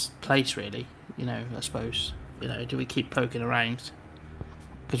out of this place, really. I suppose. Do we keep poking around?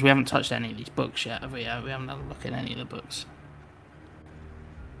 Because we haven't touched any of these books yet, have we? We haven't had a look at any of the books.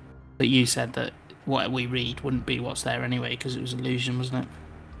 But you said that what we read wouldn't be what's there anyway, because it was illusion, wasn't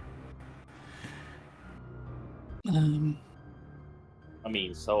it? I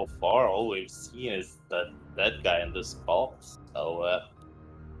mean, so far, all we've seen is that guy in this box. So,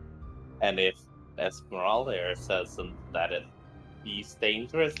 and if Esmeralda here says that he's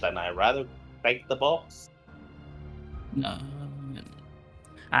dangerous, then I'd rather take the box. No.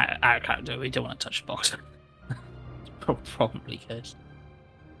 I can't do it. We don't want to touch the box. Probably cursed.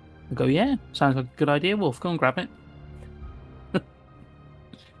 We'll go, yeah, sounds like a good idea, Wolf. Go and grab it.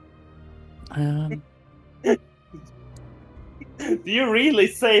 Do you really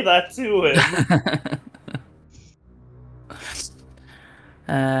say that to him?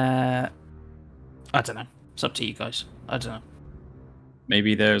 I don't know. It's up to you guys. I don't know.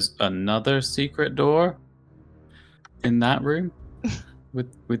 Maybe there's another secret door in that room?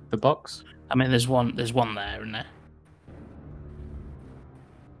 with the box? I mean, there's one there, isn't there?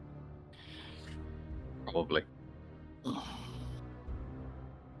 Probably.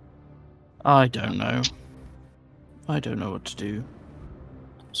 I don't know. I don't know what to do.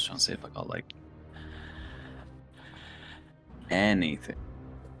 I'm just trying to see if I got like anything.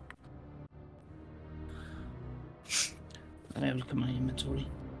 Let me have a look at my inventory.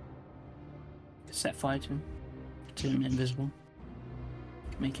 Set fire to him. Turn him invisible.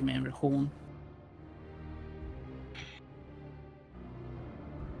 Make him a horn.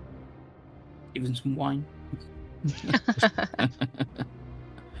 Give him some wine.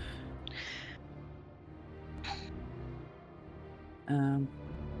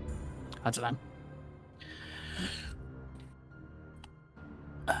 I don't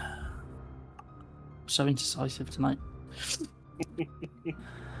know. So indecisive tonight.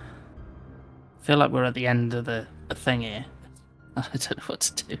 Feel like we're at the end of the thing here. I don't know what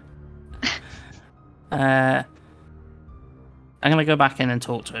to do. I'm gonna go back in and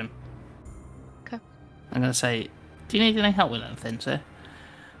talk to him. Okay. I'm gonna say, "Do you need any help with anything, sir?"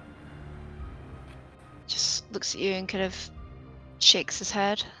 Just looks at you and kind of shakes his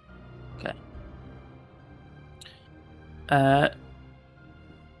head. Okay.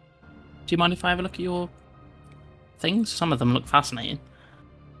 Do you mind if I have a look at your things? Some of them look fascinating.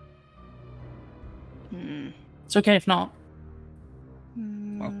 It's okay if not.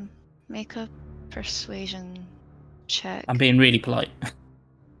 Make a persuasion check. I'm being really polite.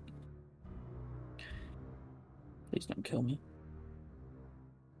 Please don't kill me.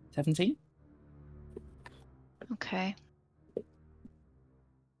 17? Okay.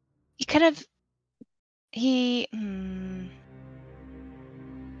 He kind of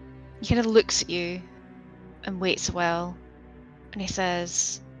looks at you and waits a while, and he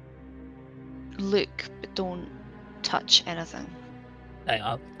says, "Look, but don't touch anything." Hey,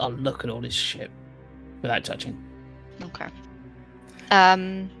 I'll look at all this shit without touching. Okay.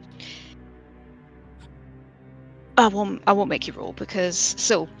 I won't make you roll because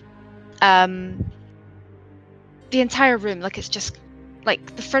the entire room, like, it's just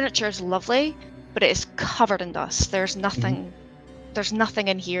like the furniture is lovely, but it is covered in dust. There's nothing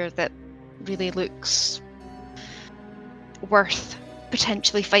in here that really looks worth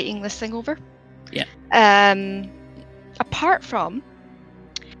potentially fighting this thing over. Yeah. Apart from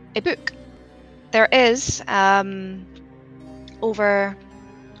a book, there is over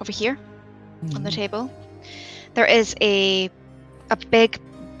here on the table. There is a big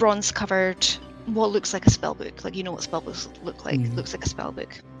bronze-covered, what looks like a spell book. Like, you know what spell books look like. Looks like a spell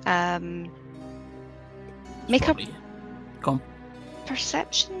book. Make a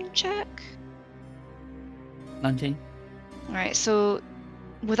perception check. 19. All right. So,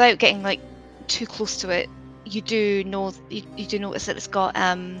 without getting like too close to it, you do notice that it's got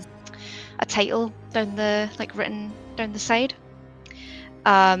a title down written down the side.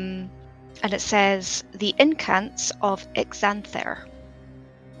 And it says The Incants of Ixanther.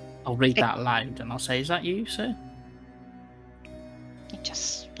 I'll read that aloud and I'll say, "Is that you, sir?" He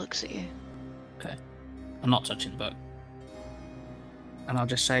just looks at you. Okay. I'm not touching the book. And I'll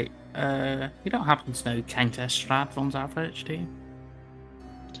just say, you don't happen to know Countess Strahd von Zavrich, do you?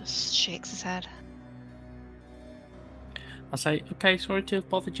 Just shakes his head. I'll say, "Okay, sorry to have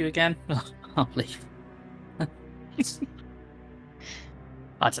bothered you again." I'll leave.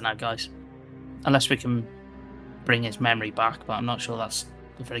 I don't know, guys. Unless we can bring his memory back, but I'm not sure that's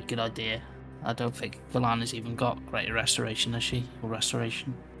a very good idea. I don't think Valana's even got greater restoration, has she? Or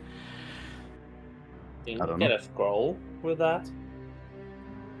restoration? Can you get a scroll with that?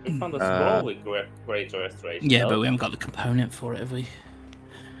 We found a scroll with greater restoration. Yeah, but we haven't got the component for it, have we?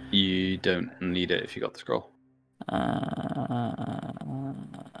 You don't need it if you got the scroll.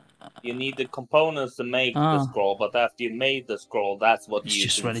 You need the components to make the scroll, but after you made the scroll, that's what you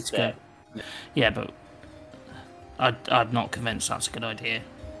use just ready instead. to go. Yeah, but I'm not convinced that's a good idea.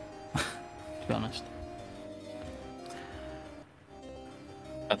 To be honest.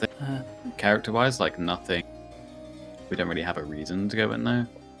 I think character-wise, like nothing. We don't really have a reason to go in there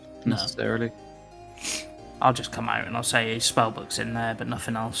necessarily. No. I'll just come out and I'll say his spellbook's in there, but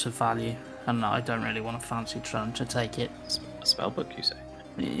nothing else of value. And I don't really want to fancy trying to take it. A spellbook, you say?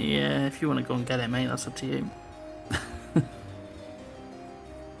 Yeah, if you want to go and get it, mate, that's up to you.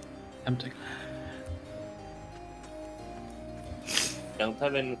 Tempting. Don't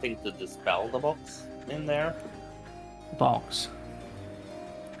have anything to dispel the box in there? Box.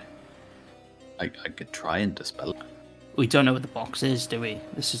 I could try and dispel it. We don't know what the box is, do we?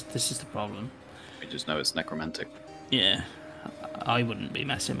 This is the problem. We just know it's necromantic. Yeah. I wouldn't be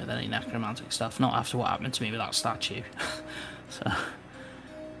messing with any necromantic stuff, not after what happened to me with that statue. So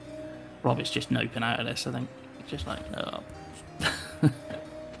Rob is just noping out of this, I think. It's just like, oh. I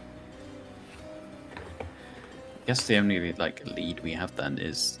guess the only like lead we have then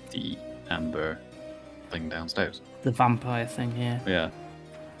is the amber thing downstairs. The vampire thing, yeah. Yeah.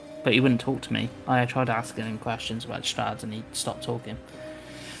 But he wouldn't talk to me. I tried asking him questions about Strahd and he stopped talking.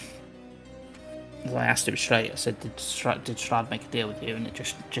 So I asked him straight, I said, did Strahd make a deal with you? And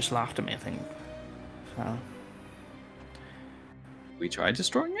it just laughed at me, I think. So... We tried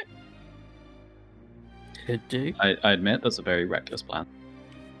destroying it? Could do. I admit that's a very reckless plan.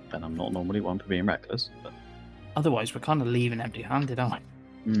 And I'm not normally one for being reckless, but... Otherwise, we're kind of leaving empty-handed, aren't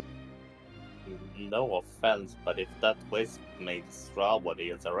we? No offense, but if that wisp made Strahd what he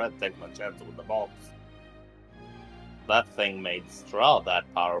is, I don't take my chance with the box. That thing made Strahd that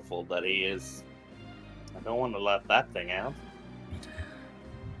powerful that he is. I don't want to let that thing out.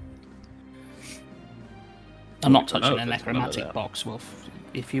 I'm not touching a necromantic box, Wolf.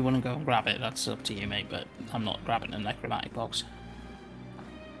 If you want to go and grab it, that's up to you, mate, but I'm not grabbing a necromantic box.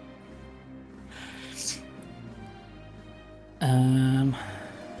 Yeah.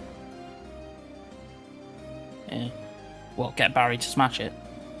 Well, get Barry to smash it.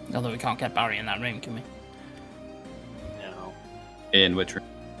 Although we can't get Barry in that room, can we? No. In which room?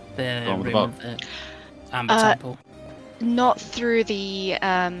 The Wrong with room the of the Amber Temple. Not through the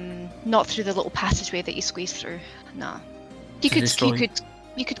little passageway that you squeeze through. No. You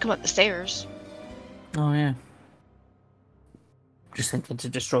could come up the stairs. Oh yeah. Just thinking to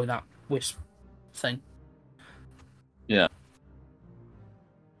destroy that wisp thing. Yeah.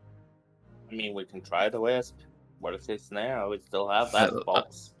 I mean, we can try the wisp. Worst case scenario, we still have that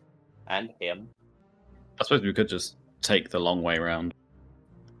box and him. I suppose we could just take the long way around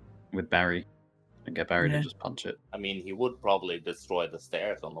with Barry and get Barry to just punch it. I mean, he would probably destroy the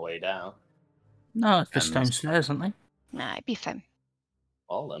stairs on the way down. No, it's the stone stairs, aren't they? Nah, it'd be fine.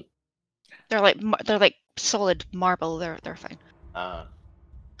 All then. They're like solid marble. They're fine.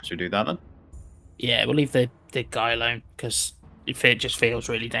 Should we do that then? Yeah, we'll leave the guy alone because it just feels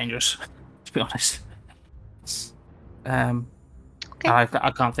really dangerous. To be honest. Okay.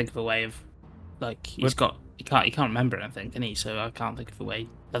 I can't think of a way of like he can't remember anything, can he? So I can't think of a way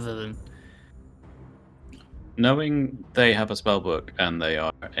other than knowing they have a spellbook and they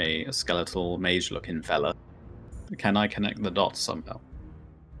are a skeletal mage-looking fella. Can I connect the dots somehow?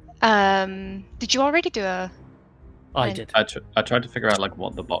 Did you already do a? I did. I tried to figure out like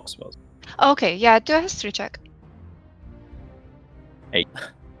what the box was. Oh, okay, yeah, do a history check. 8.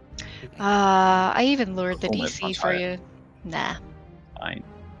 I even lowered the Almost DC much for higher. you. Nah, Fine.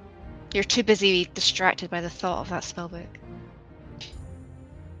 you're too busy distracted by the thought of that spellbook.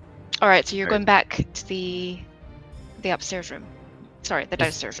 All right, so you're going back to the upstairs room. Sorry, the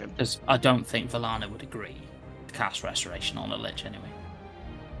downstairs room. Because I don't think Valana would agree to cast Restoration on a lich anyway.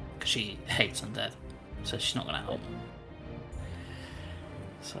 Because she hates undead, so she's not going to help.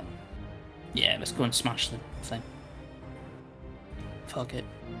 So, yeah, let's go and smash the thing. Fuck it.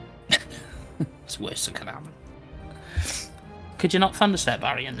 It's the worst that can happen. Could you not thunderstep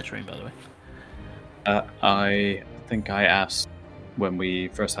Barry in this room, by the way? I think I asked when we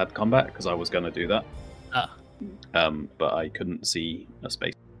first had combat because I was going to do that. But I couldn't see a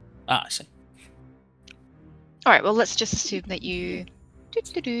space. I see. All right, well, let's just assume that you you go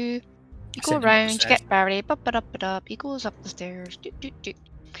Send him up the around, you stairs. get Barry, up, he goes up the stairs,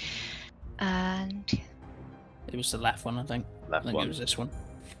 and It was the left one, I think. I Left think one. it was this one.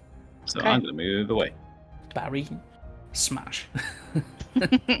 So Okay. I'm going to move away. Barry, smash.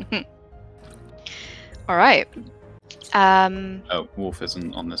 all right. Oh, Wolf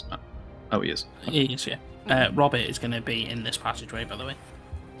isn't on this map. Oh, he is. He is, yeah. Robert is going to be in this passageway, by the way.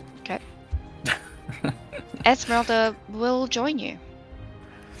 Okay. Esmeralda will join you.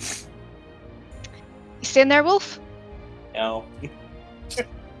 You staying there, Wolf? No.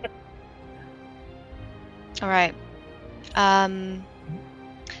 All right.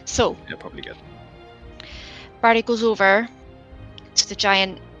 So Yeah, probably good. Barry goes over to the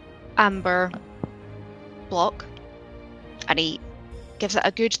giant amber block, and he gives it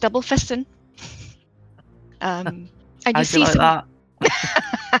a good double fisting. And you How'd see you like some. that?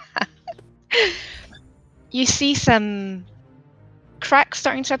 You see some cracks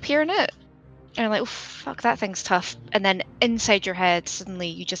starting to appear in it, and you're like, oh, "Fuck, that thing's tough." And then inside your head, suddenly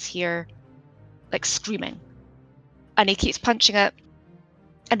you just hear like screaming, and he keeps punching it,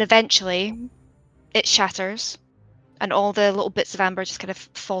 and eventually it shatters, and all the little bits of amber just kind of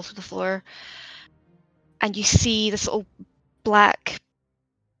fall to the floor, and you see this little black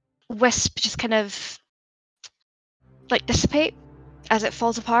wisp just kind of like dissipate as it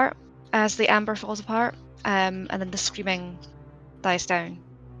falls apart, as the amber falls apart, and then the screaming dies down.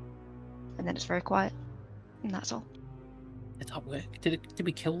 and then it's very quiet, and that's all. Did that work? Did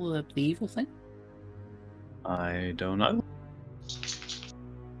we kill the evil thing? I don't know.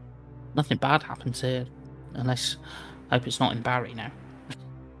 Nothing bad happens here, unless I hope it's not in Barry now.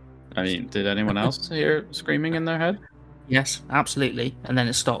 I mean, did anyone else hear screaming in their head? Yes, absolutely. And then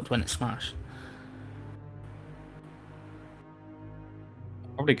it stopped when it smashed.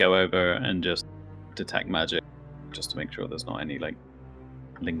 Probably go over and just detect magic, just to make sure there's not any like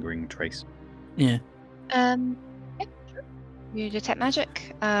lingering trace. Yeah. Yeah, sure. You detect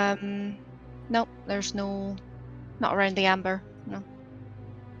magic. Nope, there's no, not around the amber. No.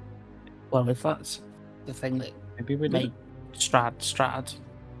 Well, if that's the thing that Maybe we made did. Strahd,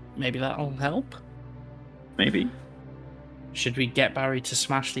 maybe that'll help. Maybe. Should we get Barry to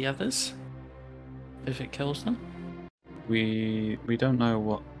smash the others if it kills them? We don't know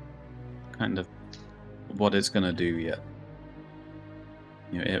what it's gonna do yet.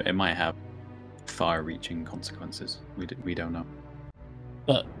 You know, it might have far-reaching consequences. We don't know.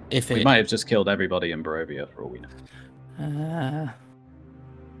 But if We it might have just killed everybody in Barovia for all we know.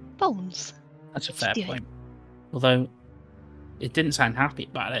 Bones. That's a fair Do it. point. Although it didn't sound happy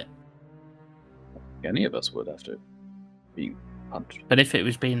about it. Any of us would after being punched. But if it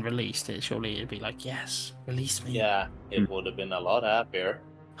was being released, surely it'd be like, yes, release me. Yeah, it would have been a lot happier.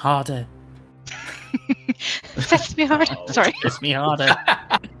 Harder. Fist me hard. Oh. Sorry. Press me harder.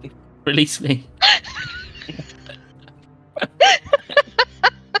 Release me.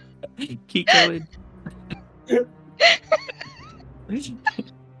 Keep going.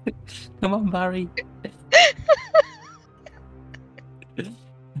 Come on, Barry.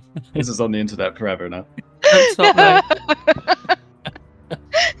 This is on the internet forever now. Don't stop now.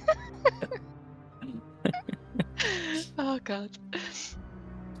 Oh god.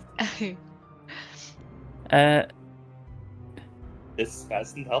 This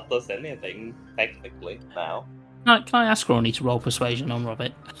hasn't helped us anything, technically, now. Can I ask Ronnie to roll persuasion on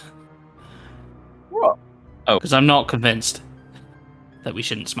Robert? What? Oh. Because I'm not convinced that we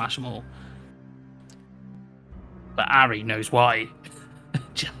shouldn't smash them all. But Ari knows why.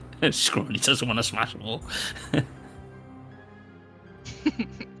 Scrawny doesn't want to smash them all.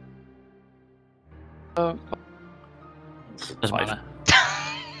 Doesn't matter.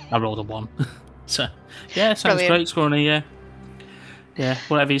 I rolled a 1. So, yeah, sounds Brilliant. great, Scrawny, yeah. Yeah,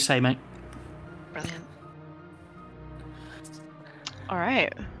 whatever you say, mate. Brilliant.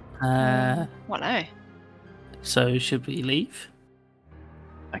 Alright. What now? So, should we leave?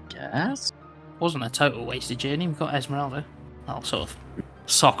 I guess. Wasn't a total wasted journey. We've got Esmeralda. I'll sort of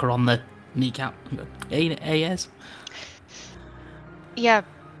sock her on the kneecap. Ain't it, AS? Yeah.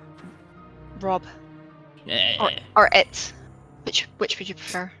 Rob. Yeah. Or it. Which would you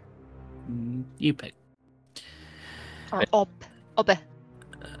prefer? You pick. Or Obbe.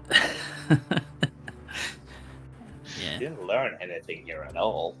 Yeah. Didn't learn anything here at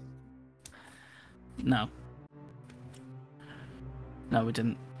all. No. No, we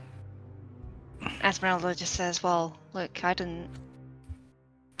didn't. Esmeralda just says, well, look, I didn't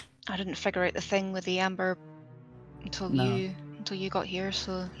figure out the thing with the amber until you got here,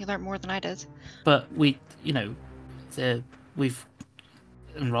 so you learned more than I did. But we've, and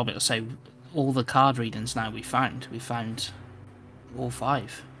Robert will say, all the card readings now we found all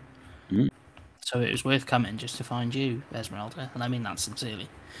 5. Mm. So it was worth coming just to find you, Esmeralda, and I mean that sincerely.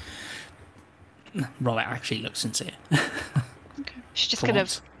 Robert actually looks sincere. Okay. She's just For gonna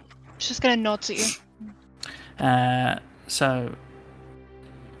once. nod at you. So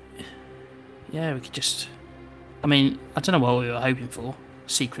yeah, we could just. I mean, I don't know what we were hoping for.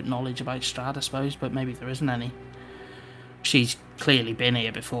 Secret knowledge about Strahd, I suppose, but maybe there isn't any. She's clearly been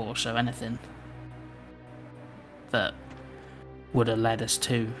here before, so anything that would have led us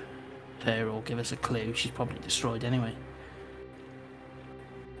to her or give us a clue, she's probably destroyed anyway.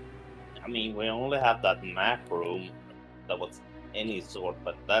 I mean, we only have that map room that was any sort,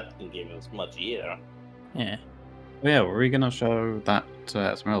 but that didn't give us much either. Yeah. Well, yeah, were we going to show that to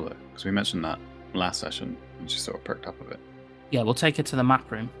Esmeralda? Because we mentioned that last session, and she sort of perked up a bit. Yeah, we'll take her to the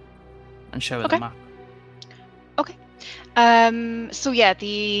map room and show her Okay. the map. Okay. So yeah,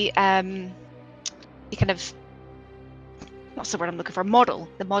 the kind of, what's the word I'm looking for?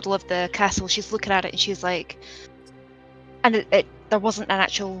 The model of the castle. She's looking at it and she's like, and there wasn't an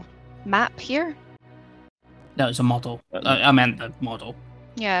actual map here. No, it's a model. I meant the model.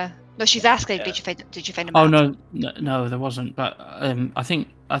 Yeah. No, she's asking, Yeah. did you find a map? Oh no, there wasn't. But I think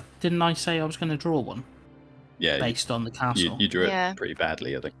didn't I say I was going to draw one Yeah, based on the castle? you drew Yeah. it pretty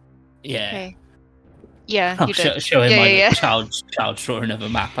badly, I think. Yeah. Okay. Yeah, I'll you did. show him Yeah, my yeah, yeah. child's drawing of a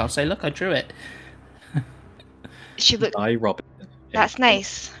map. I'll say, look, I drew it. She looked. I, Robin. That's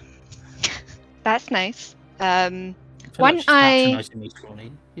nice. That's nice. I feel When like she's I- patronising me,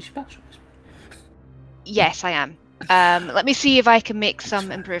 Scrawny. Is she patronising me? Yes, I am. Let me see if I can make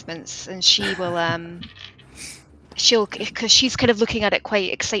some improvements, and she will. She'll, because she's kind of looking at it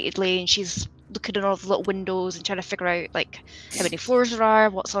quite excitedly, and she's looking at all the little windows and trying to figure out like how many floors there are,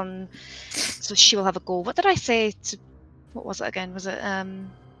 what's on. So she will have a go. What did I say to? What was it again? Was it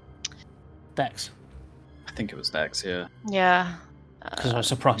Dex. I think it was Dex, yeah. Yeah. Because I was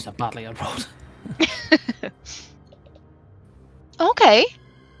surprised how badly I rolled. Okay.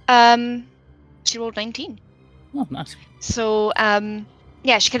 She rolled 19. Oh, nice. So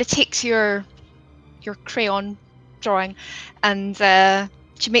yeah, she kind of takes your crayon drawing, and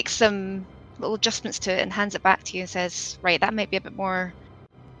she makes some little adjustments to it and hands it back to you and says, "Right, that might be a bit more."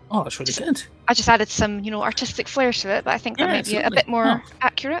 Oh, that's really good. I just added some, artistic flair to it, but I think that Yeah, might be a absolutely. bit more Oh.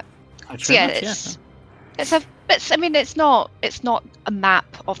 accurate. Thanks So very yeah, much, it's I mean, it's not a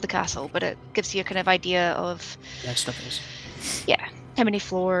map of the castle, but it gives you a kind of idea of Yeah, stuff is. how many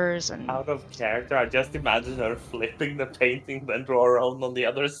floors and. Out of character, I just imagine her flipping the painting, then draw her own on the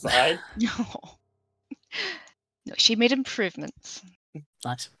other side. No, she made improvements.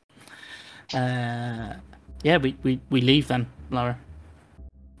 Nice. Yeah, we leave then, Laura.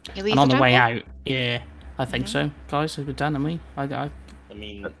 You leave And on the way temple? out, yeah, I think so. Guys, we're done, and we. I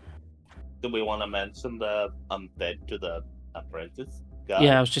mean, do we want to mention the undead to the apprentice guy?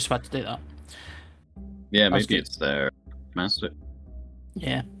 Yeah, I was just about to do that. Yeah, was maybe good. it's their master.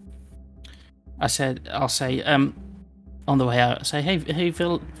 Yeah. I'll say, on the way out, say, hey,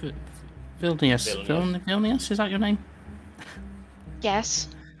 Vilnius. Vilnius, is that your name? Yes.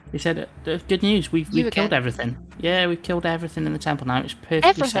 He said, good news, we've You killed again? everything. Yeah, we've killed everything in the temple now. It's perfectly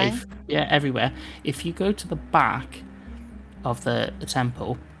Everything? safe. Yeah, everywhere. If you go to the back of the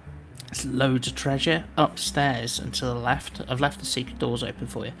temple, there's loads of treasure upstairs and to the left. I've left the secret doors open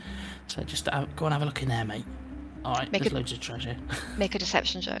for you. So just go and have a look in there, mate. Alright, there's loads of treasure. Make a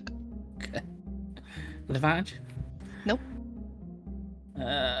deception check. Okay. With advantage? Nope.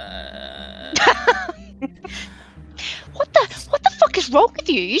 What the fuck is wrong with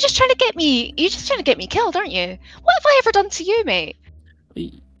you? You're just trying to get me killed, aren't you? What have I ever done to you, mate?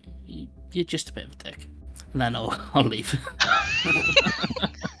 You're just a bit of a dick. And then I'll leave.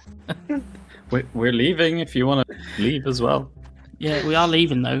 We're leaving if you want to leave as well. Yeah, we are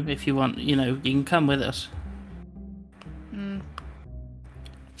leaving though. If you want, you can come with us.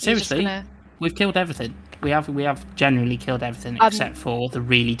 Seriously, we've killed everything. We have genuinely killed everything except for the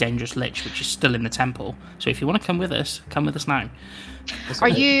really dangerous lich, which is still in the temple. So if you want to come with us now. Are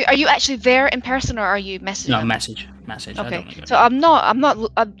you actually there in person, or are you messaging? No, them? message. Okay, I don't wanna go. so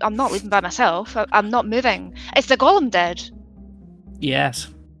I'm not leaving by myself. I'm not moving. Is the golem dead? Yes.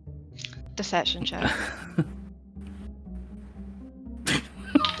 Deception check.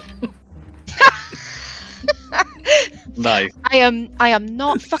 Nice. I am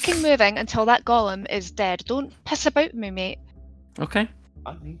not fucking moving until that golem is dead. Don't piss about me, mate. Okay.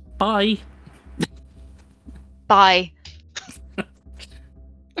 Bye. Bye.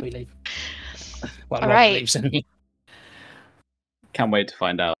 We leave. Well, All Rob right. leaves anyway. Can't wait to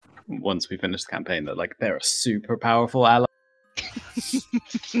find out once we finish the campaign that they're a super powerful ally.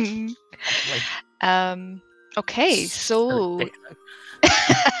 Okay, so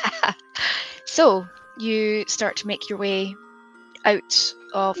so you start to make your way out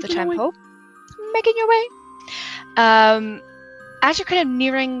of the temple. Making your way. As you're kind of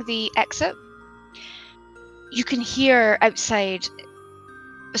nearing the exit, you can hear outside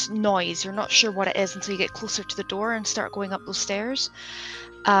this noise. You're not sure what it is until you get closer to the door and start going up those stairs.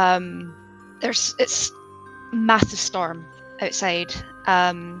 It's massive storm outside.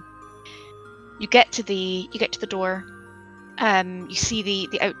 You get to the door. You see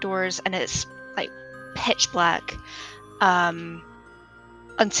the outdoors, and it's like pitch black.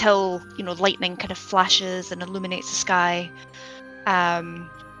 Until lightning kind of flashes and illuminates the sky.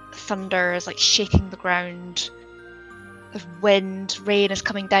 Thunder is like shaking the ground. There's wind, rain is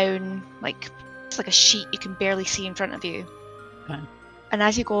coming down. It's like a sheet you can barely see in front of you. Okay. And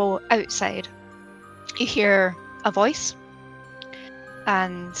as you go outside, you hear a voice,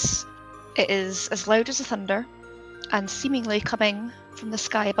 and it is as loud as the thunder, and seemingly coming from the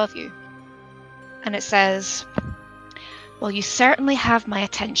sky above you. And it says, "Well, you certainly have my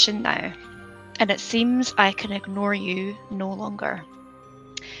attention now, and it seems I can ignore you no longer.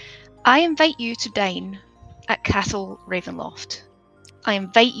 I invite you to dine at Castle Ravenloft. I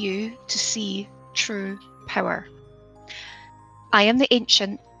invite you to see true power. I am the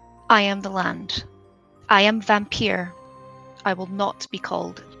ancient, I am the land. I am vampire. I will not be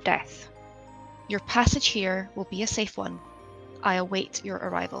called death. Your passage here will be a safe one. I await your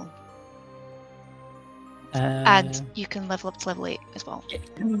arrival." And you can level up to level 8 as well.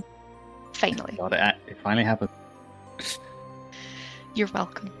 Finally. God, it finally happened. You're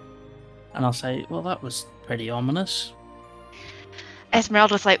welcome. And I'll say, well, that was pretty ominous.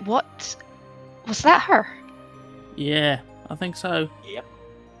 Esmeralda's like, what? Was that her? Yeah, I think so. Yep.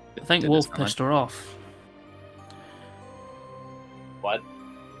 I think Did Wolf this, pissed her off. What?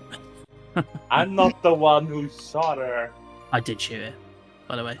 I'm not the one who shot her. I did shoot her,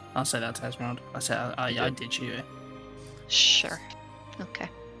 by the way. I'll say that to Esmeralda. I said I did shoot her. Sure. Okay.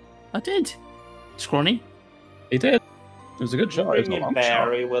 I did. Scrawny. He did. It was a good shot. It was a Bringing long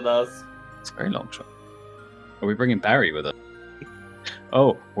Barry shot. with us. It's a very long shot. Are we bringing Barry with us?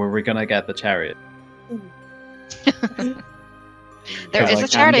 Oh, were we gonna get the chariot? There is a Get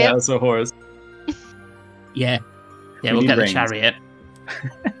chariot. us a horse. Yeah. Yeah, We we'll need get rings. the chariot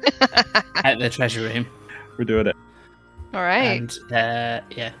at the treasure room. We're doing it. All right. And,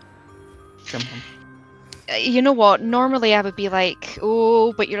 yeah. Jump on. You know what? Normally I would be like,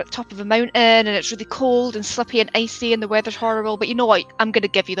 oh, but you're at the top of a mountain and it's really cold and slippy and icy and the weather's horrible. But you know what? I'm going to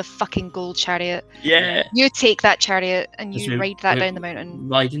give you the fucking gold chariot. Yeah. You take that chariot and Because you ride that down the mountain.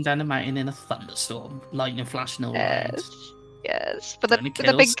 Riding down the mountain in a thunderstorm, lightning flashing all around. Yes. But Trying to the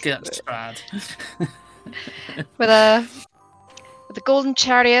kill big Strahd. with a golden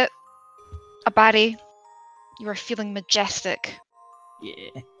chariot, a baddie, you are feeling majestic.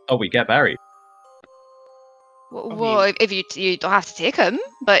 Yeah. Oh, we get Barry. Well, if you don't have to take him,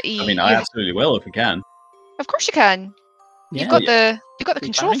 but I mean, I absolutely will if we can. of course you can. Yeah. You've got the Take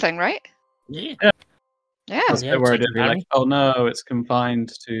control Barry. thing, right? Yeah. Yeah. That's yeah, the word. take It'd be like, Barry. oh no, it's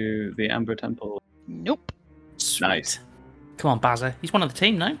confined to the Amber Temple. Nope. Sweet. Nice. Come on, Bazza. He's one of the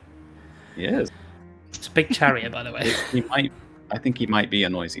team now. He is. It's a big chariot, by the way. He might. I think he might be a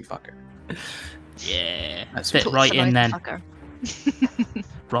noisy fucker. Yeah. That's Fit Totes right annoying in then. fucker.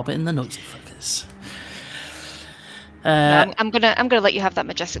 Rob it in the noisy fuckers. No, I'm gonna let you have that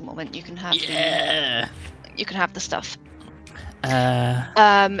majestic moment. You can have Yeah. you can have the stuff.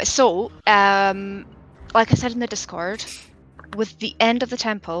 Uh, So, like I said in the Discord, with the end of the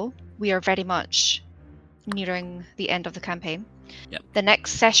temple, we are very much nearing the end of the campaign. Yep. The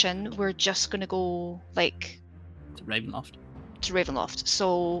next session, we're just gonna go like to Ravenloft. to Ravenloft.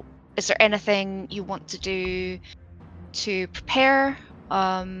 So, is there anything you want to do to prepare,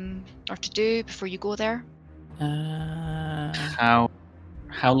 or to do before you go there?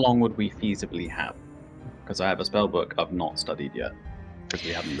 How long would we feasibly have? Because I have a spell book I've not studied yet because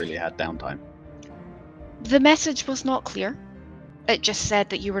we haven't really had downtime. The message was not clear. It just said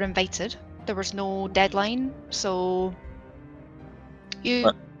that you were invited. There was no deadline, so you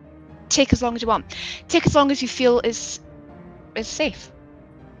But- take as long as you want. Take as long as you feel is safe.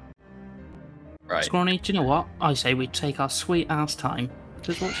 Right. Scrawny, do you know what? I say we take our sweet ass time.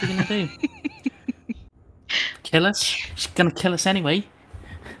 Because what's she going to do? Kill us? She's going to kill us anyway.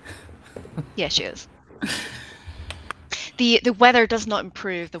 Yeah, she is. The weather does not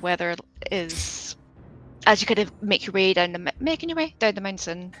improve. The weather is, as you kind of make your way down making your way down the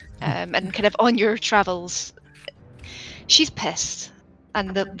mountain, and kind of on your travels, she's pissed,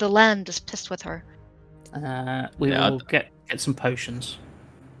 and the land is pissed with her. We Yeah, will get some potions.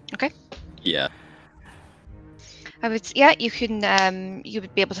 Yeah. I would, yeah, you can, you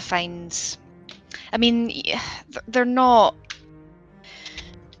would be able to find. I mean, they're not.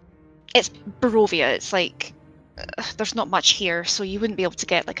 It's Barovia. It's like there's not much here, so you wouldn't be able to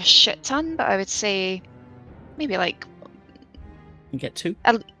get like a shit ton. But I would say maybe like You get 2.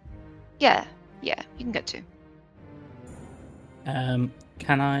 yeah, you can get 2.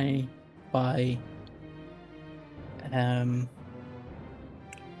 Can I buy...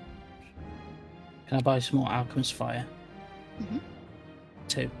 Can I buy some more Alchemist Fire? Mhm.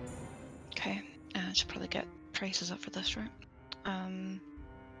 2. Okay, I should probably get prices up for this, right?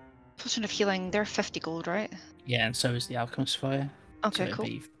 Potion of healing, they're 50 gold, right? Yeah, and so is the Alchemist Fire. Okay, so cool.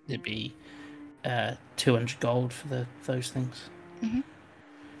 It'd be 200 gold for those things.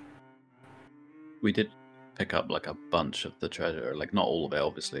 We did pick up like a bunch of the treasure, like not all of it,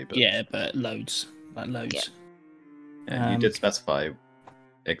 obviously, but Yeah, but loads. Like loads. Yeah. yeah, you did specify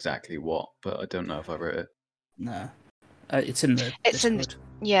exactly what, but I don't know if I wrote it. No. It's in the It's in the- Discord.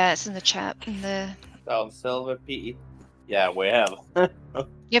 Yeah, it's in the chat. In the Oh, Silver Pete. Yeah, we have.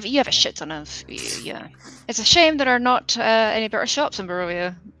 you have a shit ton of yeah. It's a shame there are not any better shops in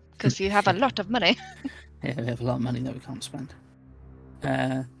Barovia because you have a lot of money. Yeah, we have a lot of money that we can't spend.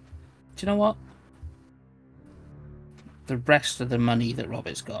 Do you know what? The rest of the money that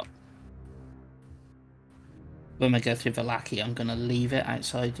Robert's got, when we go through Vallaki, I'm going to leave it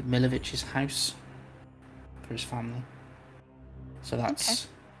outside Milovich's house for his family. So that's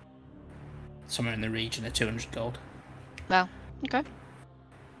somewhere in the region of 200 gold. Well, okay.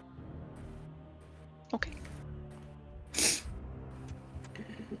 Okay.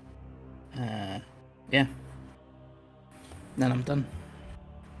 Yeah. Then I'm done.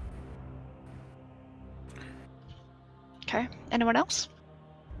 Okay. Anyone else?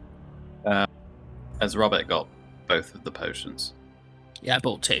 Has Robert got both of the potions? Yeah, I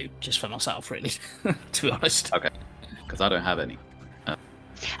bought 2 just for myself, really. To be honest. Okay, because I don't have any.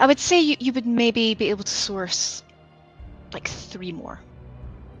 I would say you would maybe be able to source like 3 more,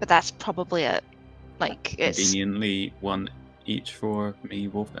 but that's probably it. Like it's Conveniently, 1 each for me,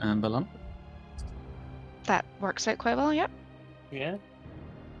 Wolf, and Balan. that works out quite well. Yep. Yeah.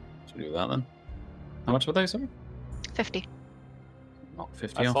 Should we do that then? How much were they, sorry? 50. Knock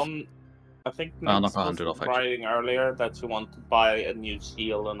 50 I off. think I'll Nix knock was 100 off, actually. writing earlier that she wanted to buy a new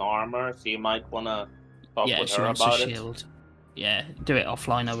shield and armor, so you might want to talk Yeah, with she her wants about a it. shield. Yeah, do it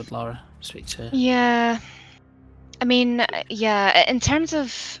offline. I would, Laura. Speak to her. Yeah. I mean, yeah. In terms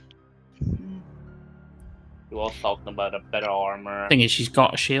of, He was talking about a better armor. Thing is, she's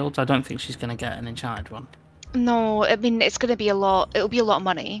got a shield. I don't think she's going to get an enchanted one. no, I mean it's going to be a lot. It'll be a lot of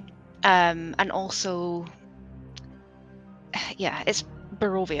money, and also, yeah, it's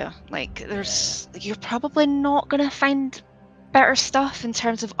Barovia. Like, you're probably not going to find better stuff in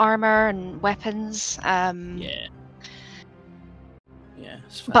terms of armor and weapons. Yeah. Yeah.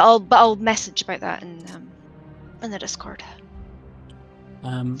 It's fair. But I'll message about that in the Discord.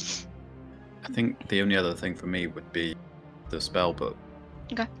 I think the only other thing for me would be the spell book.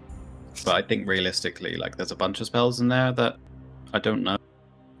 Okay. But I think realistically, like, there's a bunch of spells in there that I don't know.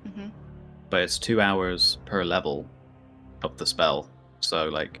 Mm-hmm. But it's 2 hours per level of the spell. So,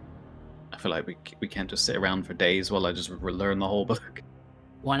 like, I feel like we can't just sit around for days while I just relearn the whole book.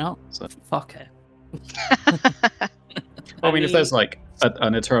 Why not? So, Fuck it. I mean, if there's, like,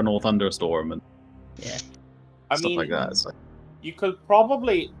 an eternal thunderstorm and Yeah. stuff like that, it's like... You could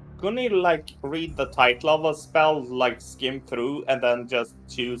probably like read the title of a spell, like skim through, and then just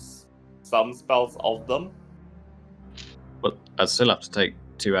choose some spells of them. But I'd still have to take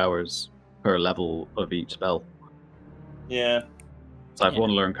 2 hours per level of each spell. Yeah. So if I want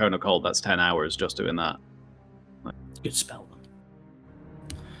to learn Cone of Cold, that's 10 hours just doing that. Good spell.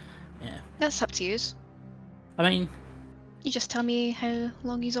 Yeah. That's up to you. I mean, You just tell me how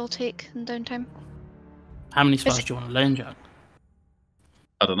long you all take in downtime. how many spells do you want to learn, Jack?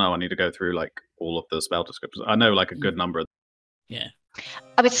 I don't know, I need to go through, like, all of the spell descriptions. I know, like, a good number. Yeah.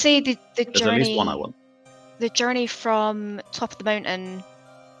 I would say the There's journey. at least one I want. The journey from top of the mountain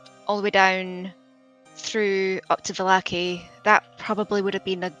all the way down through up to Vallaki, that probably would have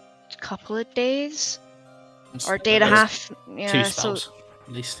been a couple of days or a day and a half. Yeah, 2 so spells,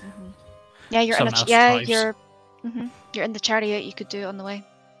 at least. yeah, you're in Someone else yeah, drives. you're in the chariot. You could do it on the way.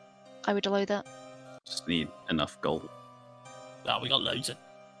 I would allow that. Just need enough gold. Oh, we got loads of.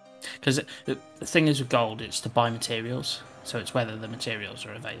 Because the thing is with gold, it's to buy materials. So it's whether the materials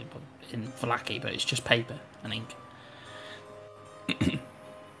are available in Vallaki, but it's just paper and ink.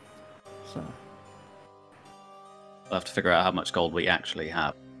 So I'll have to figure out how much gold we actually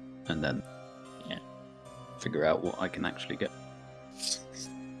have, and then figure out what I can actually get.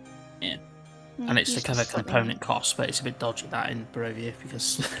 yeah, and it's to cover component costs, but it's a bit dodgy that in Barovia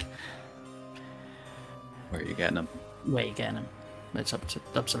because Where are you getting them? where you're getting them, it's up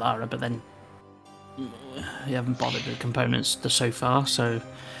to Lara, but then you haven't bothered with components so far, so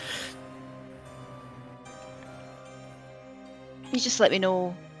You just let me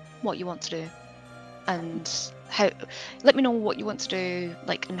know what you want to do, and how. Let me know what you want to do,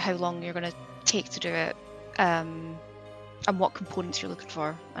 like, and how long you're gonna take to do it, and what components you're looking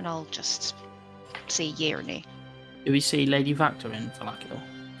for, and I'll just say yay or nay. do we see Lady Vactor in Vallaki?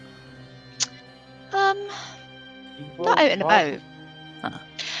 Not out and about. Huh.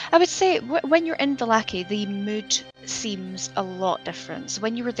 I would say when you're in Vallaki, the mood seems a lot different. So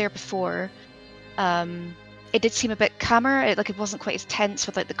when you were there before, it did seem a bit calmer. It wasn't quite as tense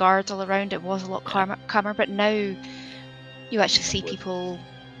with like the guards all around. It was a lot calmer. But now you actually see people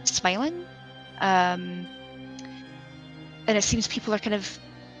smiling, and it seems people are kind of,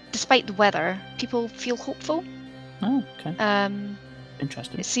 despite the weather, people feel hopeful. Oh, okay.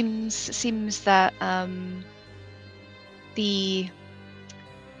 Interesting. It seems that the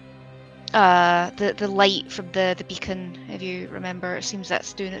light from the beacon, if you remember, it seems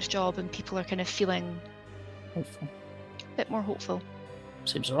that's doing its job, and people are kind of feeling Hopeful. a bit more hopeful.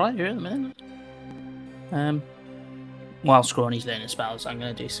 Seems alright here at the minute. While Scrawny's learning spells, I'm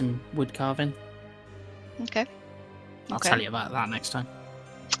going to do some wood carving. Okay. I'll tell you about that next time.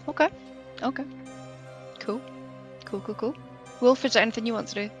 Okay. Cool. Wolf, is there anything you want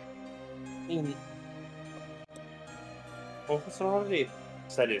to do? mean, Professor already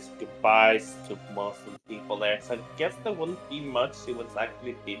said his goodbyes to most of the people there, so I guess there wouldn't be much he would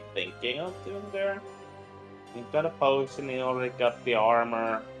actually be thinking of doing there. He got a potion, he already got the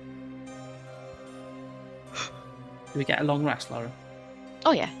armor. Do we get a long rest, Laura?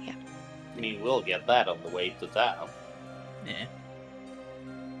 Oh yeah, yeah. I mean, we'll get that on the way to town. Yeah.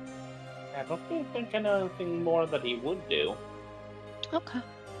 I don't really think I know anything more that he would do. Okay.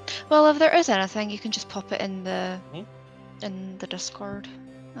 Well, if there is anything, you can just pop it in the Hmm? Discord.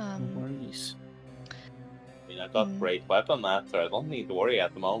 No worries. I mean, I got great weapon master. I don't need to worry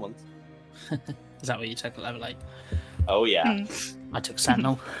at the moment. Is that what you took at level 8? Oh yeah, I took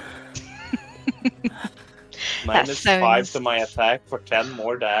Sentinel. -5 to my attack for 10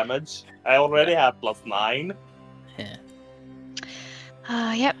 more damage. I already have +9. Yeah.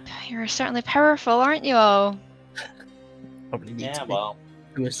 Yep, you're certainly powerful, aren't you all? Probably need Yeah, to be. well,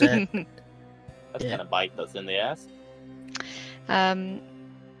 Who was there? that's Yeah. gonna bite us in the ass.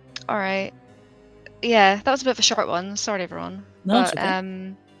 Alright. Yeah, that was a bit of a short one. Sorry, everyone. No, it's but,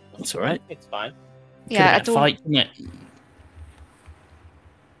 okay. It's alright. It's fine. yeah, I Could've been a don't. fight, couldn't it?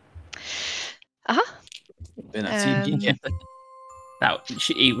 Been a Um, That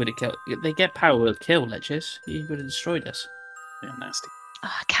he would have killed. They get power will kill Ledges. He would have destroyed us. Yeah, nasty.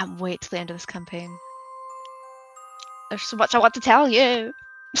 I can't wait till the end of this campaign. There's so much I want to tell you.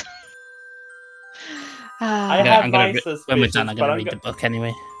 I I'm have gonna my when we're suspicions, done, I'm but gonna I'm read the book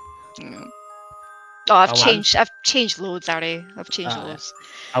anyway. Oh, I've Oh, changed. I've changed loads already. I've changed Oh, yeah. loads.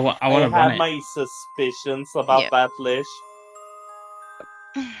 I want I to run have it. my suspicions about Yeah. that Lish.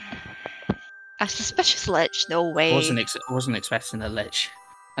 A suspicious lich? No I way. wasn't expecting a lich.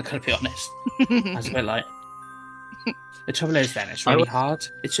 I gotta be honest. I was a bit like. The trouble is, then it's really hard.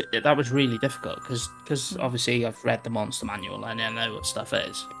 That was really difficult because obviously I've read the monster manual and I know what stuff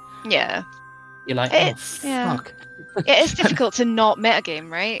is. Yeah. You're like, It- oh yeah. fuck. It is difficult to not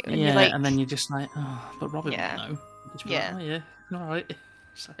metagame, right? When Yeah, you're like, and then you're just like, oh, but Robin Yeah. will know. Just be Yeah. like, oh yeah, all right.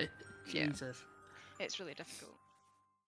 It's like, Yeah. Jesus. it's really difficult.